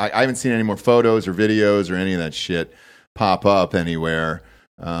I haven't seen any more photos or videos or any of that shit pop up anywhere.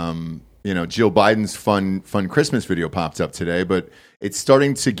 Jill Biden's fun Christmas video popped up today, but it's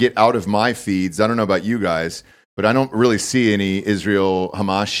starting to get out of my feeds. I don't know about you guys, but I don't really see any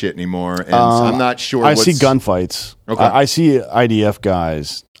Israel-Hamas shit anymore, and I'm not sure. I see gunfights. Okay. I see IDF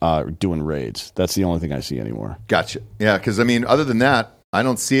guys doing raids. That's the only thing I see anymore. Gotcha. Yeah, because, I mean, other than that, I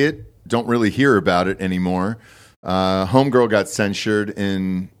don't see it, don't really hear about it anymore. Homegirl got censured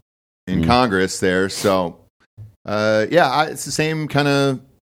in Congress there, so it's the same kind of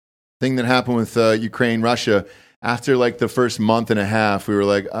thing that happened with Ukraine, Russia. After like the first month and a half, we were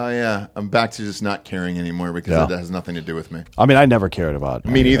like, oh yeah, I'm back to just not caring anymore because that has nothing to do with me. I mean, I never cared about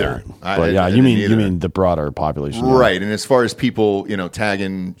me neither. You mean the broader population, right? And as far as people,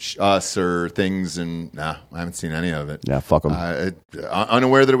 tagging us or things, and I haven't seen any of it. Yeah, fuck them.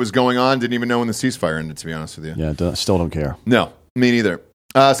 Unaware that it was going on, didn't even know when the ceasefire ended. To be honest with you, yeah, still don't care. No, me neither.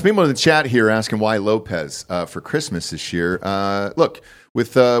 Some people in the chat here asking why Lopez for Christmas this year. Look.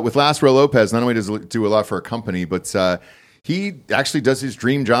 With Lázaro Lopez, not only does he do a lot for our company, but he actually does his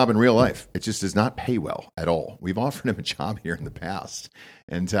dream job in real life. It just does not pay well at all. We've offered him a job here in the past,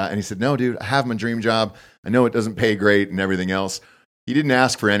 and he said, "No, dude, I have my dream job. I know it doesn't pay great and everything else." He didn't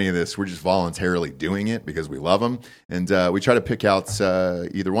ask for any of this. We're just voluntarily doing it because we love him, and we try to pick out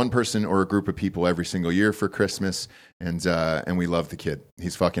either one person or a group of people every single year for Christmas, and we love the kid.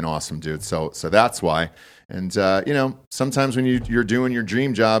 He's fucking awesome, dude. So that's why. And, sometimes when you're doing your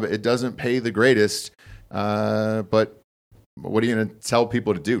dream job, it doesn't pay the greatest. But what are you going to tell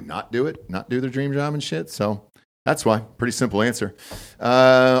people to do? Not do it? Not do their dream job and shit? So that's why. Pretty simple answer.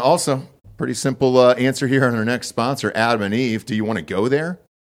 Also, pretty simple answer here on our next sponsor, Adam and Eve. Do you want to go there?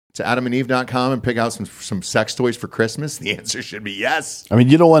 To adamandeve.com and pick out some sex toys for Christmas? The answer should be yes. I mean,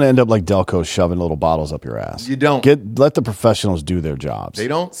 you don't want to end up like Delco shoving little bottles up your ass. You don't. Let the professionals do their jobs. They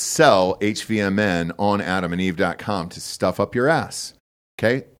don't sell HVMN on adamandeve.com to stuff up your ass.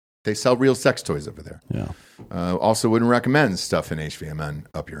 Okay? They sell real sex toys over there. Yeah. Also wouldn't recommend stuffing HVMN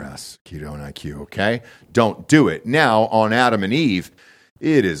up your ass. Keto and IQ, okay? Don't do it. Now, on Adam and Eve,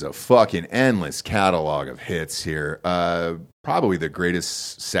 it is a fucking endless catalog of hits here. Probably the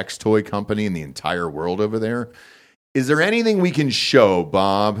greatest sex toy company in the entire world over there. Is there anything we can show,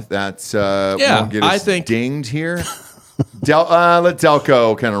 Bob, that won't get us dinged here? Let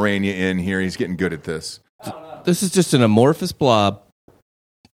Delco kind of rein you in here. He's getting good at this. This is just an amorphous blob.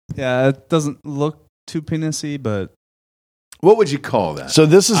 Yeah, it doesn't look too penisy, but... What would you call that? So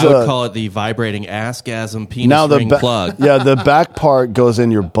this is I would call it the vibrating assgasm penis ring plug. Yeah, the back part goes in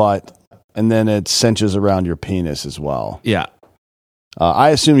your butt, and then it cinches around your penis as well. Yeah. I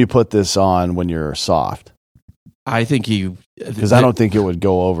assume you put this on when you're soft. I think because I don't think it would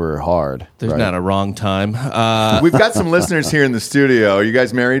go over hard. There's not a wrong time. We've got some listeners here in the studio. Are you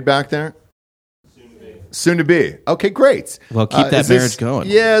guys married back there? Soon to be. Okay, great. Well, keep that marriage going.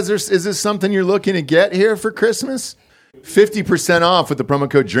 Yeah, is this something you're looking to get here for Christmas? 50% off with the promo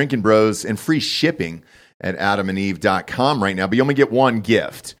code Drinking Bros and free shipping at adamandeve.com right now. But you only get one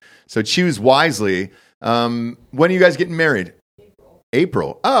gift. So choose wisely. When are you guys getting married?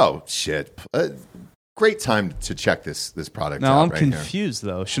 April. Oh, shit. Great time to check this product out. Now, I'm right confused,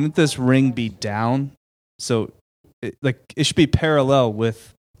 though. Shouldn't this ring be down? So, it should be parallel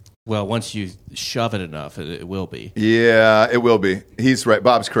with... Well, once you shove it enough, it will be. Yeah, it will be. He's right.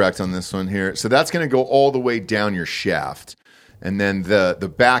 Bob's correct on this one here. So that's going to go all the way down your shaft. And then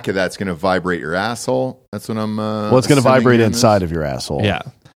the back of that's going to vibrate your asshole. That's what I'm well, it's going to vibrate inside of your asshole. Yeah.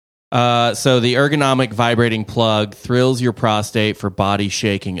 So the ergonomic vibrating plug thrills your prostate for body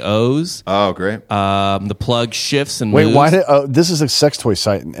shaking O's. Oh, great. The plug shifts and Wait, moves. why did this is a sex toy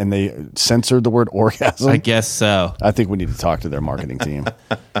site and they censored the word orgasm? I guess so. I think we need to talk to their marketing team.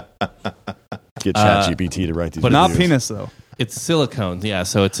 Get ChatGPT to write these But reviews. not penis, though. It's silicone, yeah,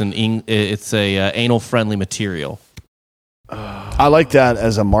 so it's a anal-friendly material. I like that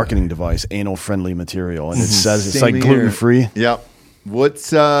as a marketing device, anal-friendly material. And it says it's Same like here. gluten-free. Yep.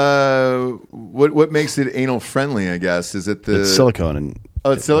 What makes it anal friendly? I guess is it the It's silicone and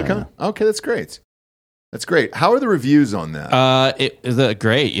it's silicone. Okay, that's great. That's great. How are the reviews on that? It is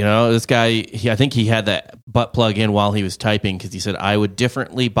great. You know, this guy. I think he had that butt plug in while he was typing because he said I would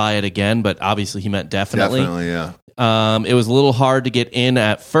differently buy it again, but obviously he meant definitely. Definitely, yeah. It was a little hard to get in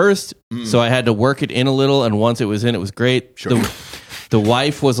at first, so I had to work it in a little. And once it was in, it was great. Sure. The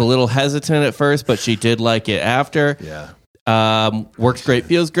wife was a little hesitant at first, but she did like it after. Yeah. Works great,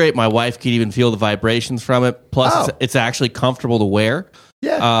 feels great. My wife could even feel the vibrations from it. Plus, it's actually comfortable to wear.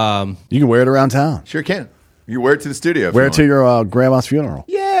 Yeah. you can wear it around town. Sure can. You wear it to the studio. if Wear you it to want. your grandma's funeral.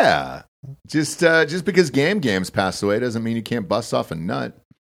 Yeah. Just because Gam's passed away doesn't mean you can't bust off a nut.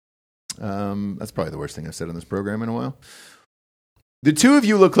 That's probably the worst thing I've said on this program in a while. The two of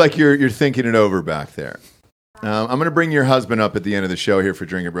you look like you're thinking it over back there. I'm going to bring your husband up at the end of the show here for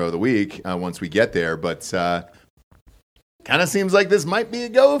Drinking Bro of the Week once we get there, but kind of seems like this might be a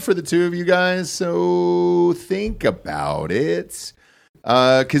go for the two of you guys, so think about it.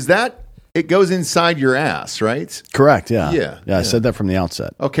 Because it goes inside your ass, right? Correct, yeah. Yeah. I said that from the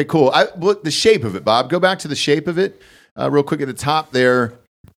outset. Okay, cool. Look, the shape of it, Bob. Go back to the shape of it real quick at the top there.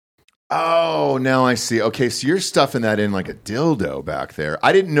 Oh, now I see. Okay, so you're stuffing that in like a dildo back there.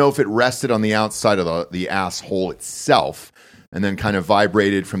 I didn't know if it rested on the outside of the asshole itself and then kind of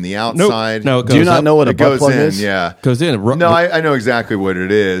vibrated from the outside. No, it goes Do you not up. know what a It butt goes plug in, is? yeah. Goes in. No, I know exactly what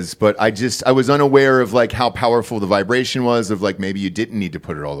it is, but I was unaware of like how powerful the vibration was of like maybe you didn't need to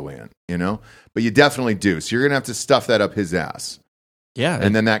put it all the way in, you know? But you definitely do. So you're going to have to stuff that up his ass. Yeah.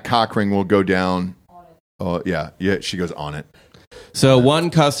 And then that cock ring will go down. Oh, yeah, she goes on it. So one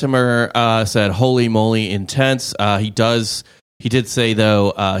customer said, "Holy moly, intense." He did say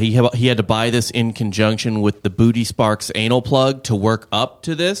though he had to buy this in conjunction with the Booty Sparks anal plug to work up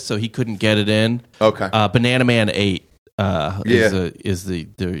to this, so he couldn't get it in. Okay. Banana Man 8 is the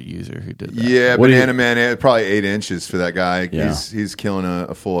user who did that. Yeah, What do Banana Man, probably 8 inches for that guy. Yeah. He's killing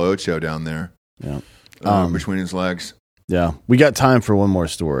a full ocho down there Yeah. between his legs. Yeah. We got time for one more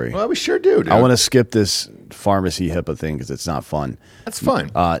story. Well, we sure do, dude. I want to skip this pharmacy HIPAA thing because it's not fun. That's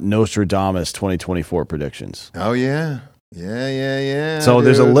fun. Nostradamus 2024 predictions. Oh, yeah. Yeah. So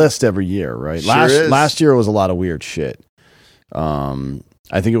there's a dude. list every year, right? Sure is. Last year was a lot of weird shit.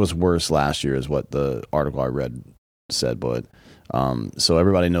 I think it was worse last year is what the article I read said, but so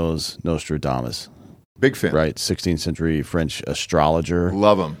everybody knows Nostradamus, Big fan. right? 16th century French astrologer.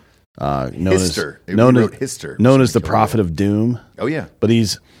 Love him. Known Hister. as, known He wrote as, Hister. known as the prophet of doom. Oh, yeah. But he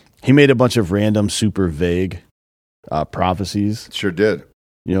made a bunch of random super vague prophecies. Sure did.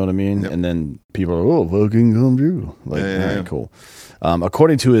 You know what I mean? Yep. And then people are, fucking come true. Like, Yeah. all right, cool.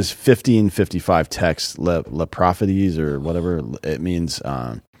 According to his 1555 text, Le Prophéties or whatever, it means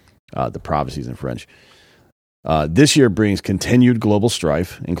the prophecies in French. This year brings continued global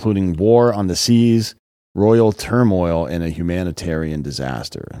strife, including war on the seas, royal turmoil, and a humanitarian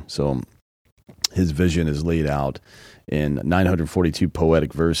disaster. So his vision is laid out in 942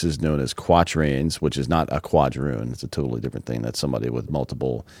 poetic verses known as quatrains, which is not a quadroon. It's a totally different thing. That's somebody with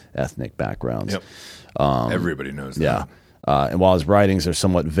multiple ethnic backgrounds. Yep. Everybody knows that. Yeah. And while his writings are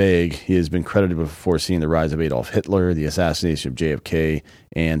somewhat vague, he has been credited with foreseeing the rise of Adolf Hitler, the assassination of JFK,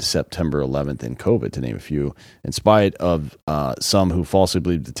 and September 11th and COVID, to name a few. In spite of some who falsely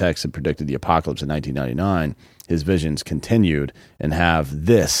believed the text had predicted the apocalypse in 1999, his visions continued and have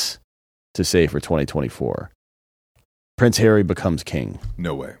this to say for 2024. Prince Harry becomes king.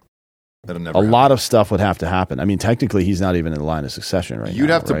 No way. That'll never a happen. lot of stuff would have to happen. I mean, technically, he's not even in the line of succession right now. You'd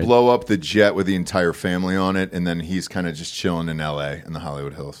have to right? blow up the jet with the entire family on it, and then he's kind of just chilling in L.A. in the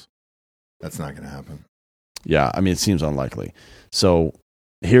Hollywood Hills. That's not going to happen. Yeah, I mean, it seems unlikely. So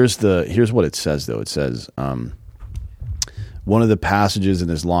here's what it says, though. It says one of the passages in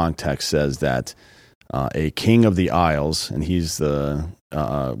this long text says that a king of the Isles, and he's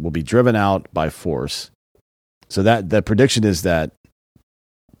will be driven out by force. So that prediction is that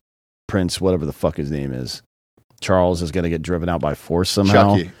Prince, whatever the fuck his name is, Charles is going to get driven out by force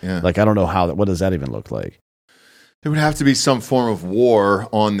somehow. Chucky, yeah. Like, I don't know what does that even look like? It would have to be some form of war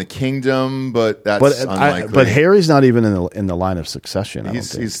on the kingdom, but that's unlikely. But Harry's not even in the line of succession.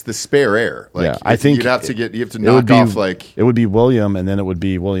 He's the spare heir. Like, yeah, I think you have to knock off like it would be William, and then it would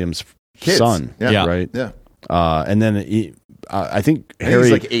be William's kids. son. Yeah. Right. Yeah. And then I think Harry, Harry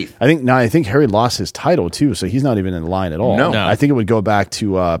he's like eighth. I think Harry lost his title too, so he's not even in line at all. No. I think it would go back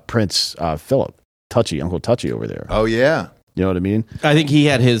to Prince Philip, Uncle Touchy over there. Oh yeah. You know what I mean? I think he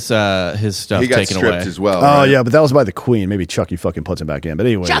had his stuff He got taken stripped away as well. Oh right? yeah, but that was by the Queen. Maybe Chucky fucking puts him back in. But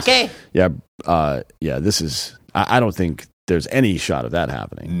anyways, Chucky! Yeah, this is. I don't think there's any shot of that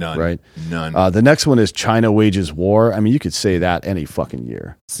happening. None. Right? None. The next one is China wages war. I mean, you could say that any fucking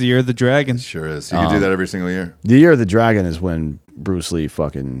year. It's the year of the dragon. Sure is. You could do that every single year. The year of the dragon is when Bruce Lee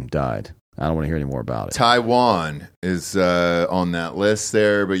fucking died. I don't want to hear any more about it. Taiwan is on that list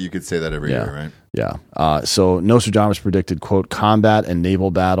there, but you could say that every year, right? Yeah. So Nostradamus predicted, quote, combat and naval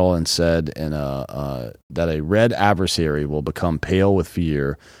battle, and said that a red adversary will become pale with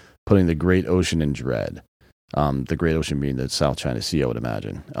fear, putting the great ocean in dread. The great ocean being the South China Sea, I would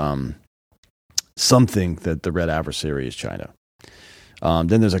imagine. Some think that the red adversary is China.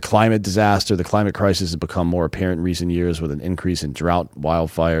 Then there's a climate disaster. The climate crisis has become more apparent in recent years with an increase in drought,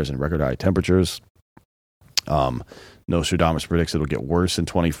 wildfires, and record high temperatures. Nostradamus predicts it'll get worse in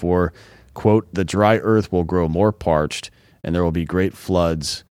 24. Quote, the dry earth will grow more parched, and there will be great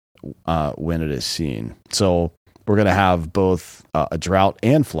floods when it is seen. So we're going to have both a drought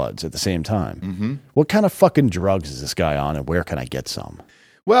and floods at the same time. Mm-hmm. What kind of fucking drugs is this guy on, and where can I get some?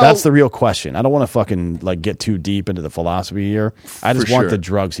 Well, that's the real question. I don't want to fucking get too deep into the philosophy here. I just want the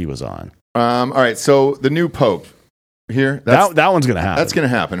drugs he was on. All right, so the new pope here. That one's going to happen. That's going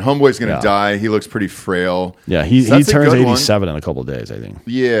to happen. Homeboy's going to die. He looks pretty frail. Yeah, he turns 87 in a couple of days, I think.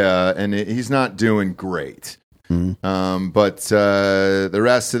 Yeah, and he's not doing great. Mm-hmm. But the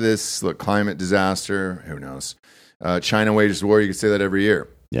rest of this, look, climate disaster, who knows? China wages war, you could say that every year.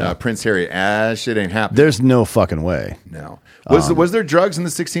 Yeah. Prince Harry, shit ain't happening. There's no fucking way. No. Was there drugs in the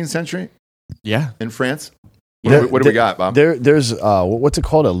 16th century? Yeah. In France? What do we got, Bob? There's what's it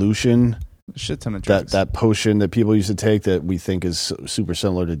called? Illusion. A shit ton of drugs. That potion that people used to take that we think is super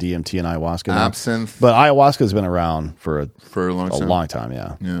similar to DMT and ayahuasca. Absinthe. But ayahuasca's been around for a long time.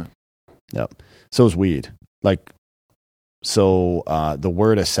 Yeah. Yeah. Yep. So is weed. The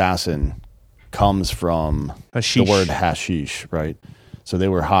word assassin comes from hashish. The word hashish, right? So they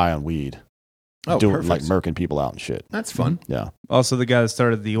were high on weed. Doing perfect. murking people out and shit. That's fun. Yeah. Also, the guy that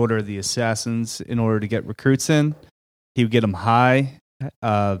started the Order of the Assassins in order to get recruits in, he would get them high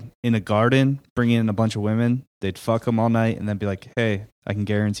in a garden, bring in a bunch of women. They'd fuck them all night and then be like, hey, I can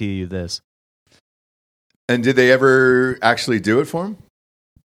guarantee you this. And did they ever actually do it for him?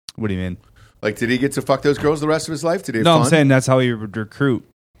 What do you mean? Like, did he get to fuck those girls the rest of his life? Did he have No, fun? I'm saying that's how he would recruit,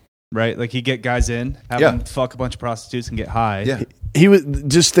 right? Like, he'd get guys in, have them fuck a bunch of prostitutes and get high. Yeah. He was,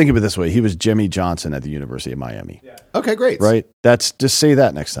 just think of it this way. He was Jimmy Johnson at the University of Miami. Yeah. Okay, great. Right? Just say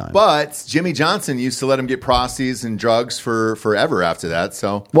that next time. But Jimmy Johnson used to let him get prostitutes and drugs for forever after that.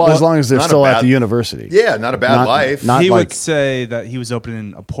 So as long as they're still at the university. Yeah, not a bad life. He would say that he was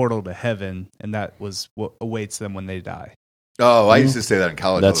opening a portal to heaven, and that was what awaits them when they die. Oh, I used to say that in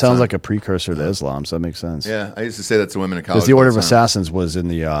college. That sounds like a precursor to Islam, so that makes sense. Yeah, I used to say that to women in college. Because the Order of Assassins was in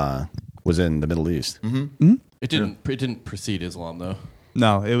the Middle East. Mm-hmm. Mm-hmm. It didn't precede Islam though.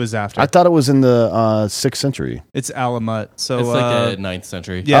 No, it was after. I thought it was in the 6th century. It's Alamut. So it's like the 9th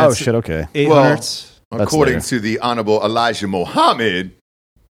century. Yeah, oh shit. Okay. 800s. Well, according to the Honorable Elijah Muhammad,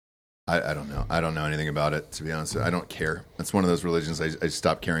 I don't know. I don't know anything about it, to be honest. I don't care. It's one of those religions I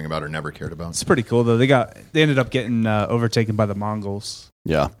stopped caring about or never cared about. It's pretty cool though. They ended up getting overtaken by the Mongols.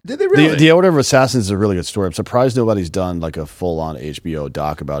 Yeah. Did they really? The Order of Assassins is a really good story. I'm surprised nobody's done like a full-on HBO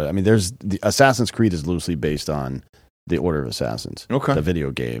doc about it. I mean, the Assassin's Creed is loosely based on the Order of Assassins, the video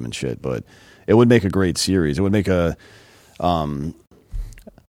game and shit. But it would make a great series. It would make a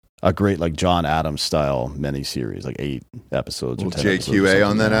great like John Adams style mini-series, like 8 episodes. Or 10 JQA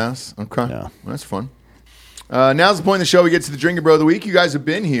on that ass. Okay, yeah, well, that's fun. Now's the point of the show. We get to the Drinking Bro of the Week. You guys have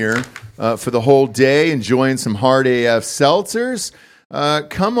been here for the whole day, enjoying some hard AF seltzers.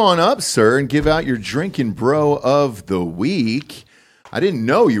 Come on up, sir, and give out your drinking bro of the week. I didn't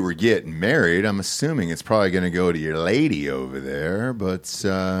know you were getting married. I'm assuming it's probably going to go to your lady over there. But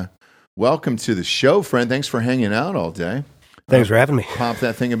welcome to the show, friend. Thanks for hanging out all day. Thanks for having me. Pop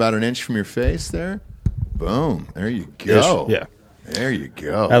that thing about an inch from your face there. Boom. There you go. Yeah. There you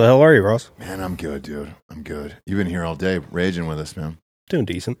go. How the hell are you, Ross? Man, I'm good, dude. I'm good. You've been here all day raging with us, man. Doing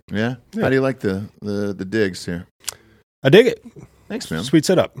decent. Yeah? How do you like the digs here? I dig it. Thanks, man. Sweet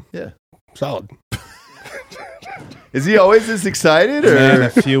setup. Yeah. Solid. Is he always this excited? Or? Man, a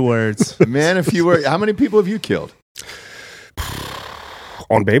few words. Man, a few words. How many people have you killed?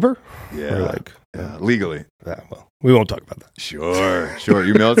 On paper? Yeah. Or like, legally. Well, we won't talk about that. Sure.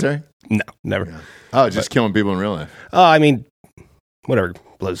 You military? No, never. Yeah. Oh, just killing people in real life. I mean, whatever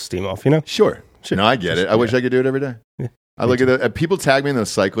blows steam off, you know? Sure. No, I get it. I wish I could do it every day. Yeah. I look at people tag me in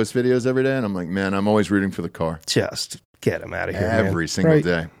those cyclist videos every day, and I'm like, man, I'm always rooting for the car. Just get him out of here. Every single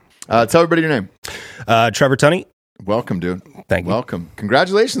day. Tell everybody your name. Trevor Tunney. Welcome, dude. Thank you. Welcome.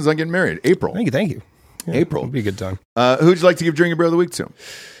 Congratulations on getting married. April. Thank you. Yeah, April. It'll be a good time. Who'd you like to give Drinking Bro of the Week to?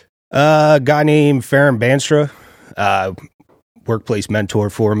 A guy named Farron Banstra, workplace mentor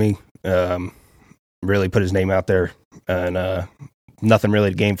for me. Really put his name out there, and nothing really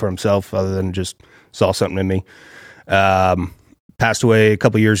to gain for himself other than just saw something in me. Passed away a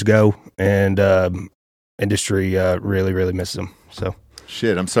couple years ago, and industry really, really misses him. So,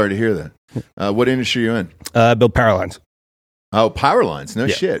 shit, I'm sorry to hear that. What industry are you in? Build power lines. Oh, power lines. No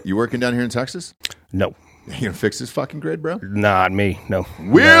Yeah. shit. You working down here in Texas? No. You gonna fix this fucking grid, bro? Not me. No.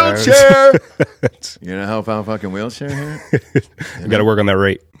 Wheelchair. You gonna help out fucking wheelchair here? You got to work on that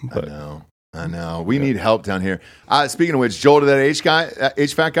rate. But. I know. We need help down here. Speaking of which, Joel, did that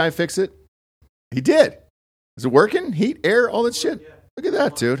HVAC guy fix it? He did. Is it working? Heat, air, all that shit. Look at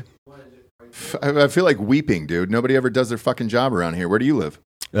that, dude. I feel like weeping, dude. Nobody ever does their fucking job around here. Where do you live?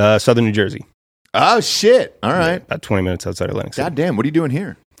 Southern New Jersey. Oh, shit. All right. Yeah, about 20 minutes outside Atlantic City. God damn. What are you doing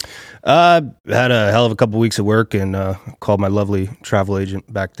here? Had a hell of a couple weeks of work and called my lovely travel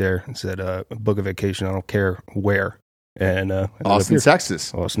agent back there and said, book a vacation. I don't care where. And Austin,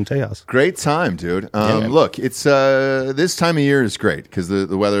 Texas. Austin, Texas. Great time, dude. Look, it's this time of year is great because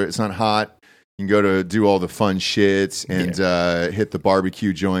the weather, it's not hot. You can go to do all the fun shits and hit the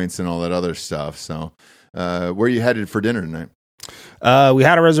barbecue joints and all that other stuff. So where are you headed for dinner tonight? We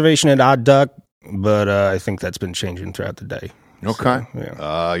had a reservation at Odd Duck, but I think that's been changing throughout the day. Okay. So,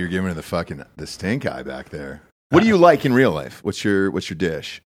 yeah. You're giving her the stink eye back there. What do you like in real life? What's your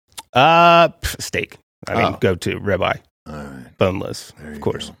dish? Steak. Go to ribeye. All right. Boneless, of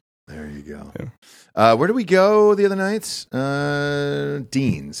course. Go. There you go. Yeah. Where did we go the other night?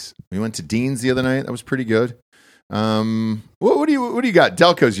 Dean's. We went to Dean's the other night. That was pretty good. What do you got?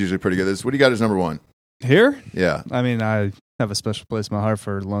 Delco's usually pretty good. What do you got as number one? Here? Yeah. I mean, I have a special place in my heart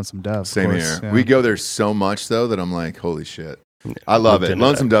for Lonesome Dove. Same here. Yeah. We go there so much, though, that I'm like, holy shit. I love it.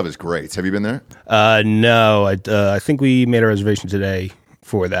 Lonesome Dove is great. Have you been there? No. I think we made a reservation today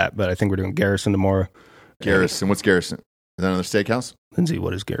for that, but I think we're doing Garrison tomorrow. Garrison. What's Garrison? Is that another steakhouse? Lindsay,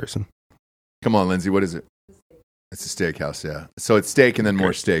 what is Garrison? Come on, Lindsay. What is it? It's a steakhouse, yeah. So it's steak and then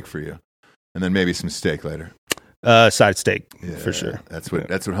more steak for you. And then maybe some steak later. Side steak, for sure. That's what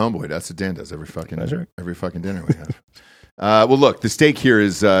Homeboy, that's what Dan does every fucking dinner we have. Well, look, the steak here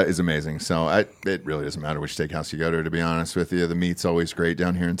is amazing. So it really doesn't matter which steakhouse you go to be honest with you. The meat's always great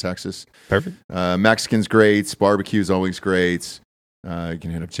down here in Texas. Perfect. Mexican's great. Barbecue's always great. You can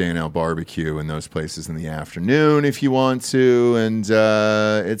hit up J&L Barbecue and those places in the afternoon if you want to. And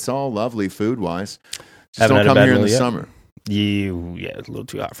it's all lovely food-wise. Just don't come here in the summer. Yeah, it's a little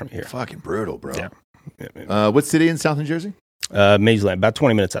too hot from here. Fucking brutal, bro. Yeah. What city in South New Jersey? Maysland, about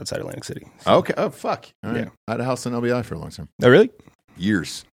 20 minutes outside Atlantic City. So. Okay. Oh, fuck. All right. I had a house in LBI for a long time. Oh, really?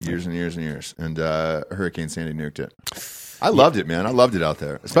 Years and years and years. And Hurricane Sandy nuked it. I loved it, man. I loved it out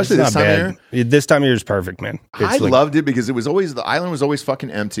there, especially this time of year. This time of year is perfect, man. I loved it because it was always the island was always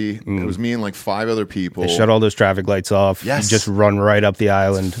fucking empty. It was me and like 5 other people. They shut all those traffic lights off. Yes. You just run right up the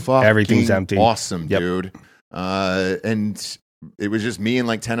island. Everything's empty. Awesome, dude. And it was just me and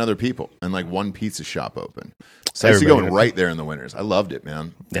like 10 other people and like one pizza shop open. So I used to go right there in the winters. I loved it,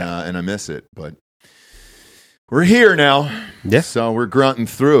 man. And I miss it, but we're here now. Yeah. So we're grunting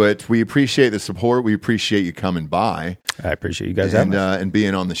through it. We appreciate the support. We appreciate you coming by. I appreciate you guys having us. And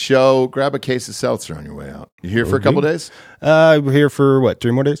being on the show. Grab a case of seltzer on your way out. You here for a couple days? We're here for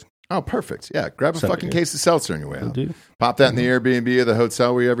 3 more days? Oh, perfect. Yeah. Grab a fucking case of seltzer on your way out. Do. Pop that in the Airbnb or the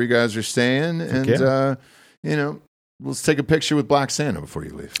hotel wherever you guys are staying. And, let's take a picture with Black Santa before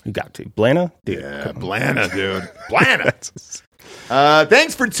you leave. You got to. Blana? Dude, yeah, Blana, dude. Blana.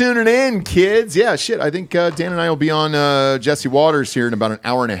 Thanks for tuning in, kids. Yeah, shit. I think Dan and I will be on Jesse Waters here in about an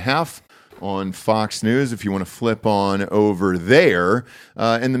hour and a half on Fox News if you want to flip on over there.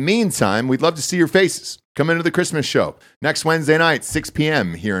 In the meantime, we'd love to see your faces. Come into the Christmas show next Wednesday night, 6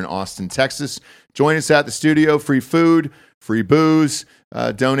 p.m. here in Austin, Texas. Join us at the studio. Free food, free booze.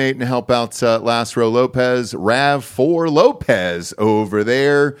 Donate and help out Lazaro Lopez, Rav4 Lopez over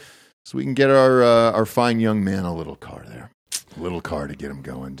there, so we can get our fine young man a little car there. A little car to get him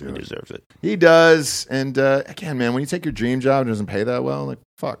going, dude. He deserves it. He does. And again, man, when you take your dream job and it doesn't pay that well, like,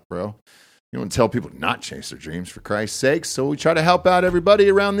 fuck, bro. You don't tell people to not chase their dreams, for Christ's sake. So we try to help out everybody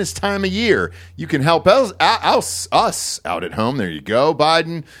around this time of year. You can help us out at home. There you go,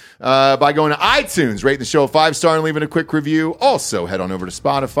 Biden, by going to iTunes, rating the show a 5-star and leaving a quick review. Also, head on over to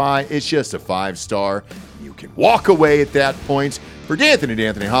Spotify. It's just a 5-star. You can walk away at that point. For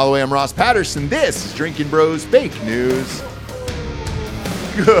D'Anthony Holloway, I'm Ross Patterson. This is Drinking Bros Fake News.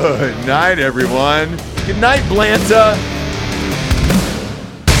 Good night, everyone. Good night, Blanta.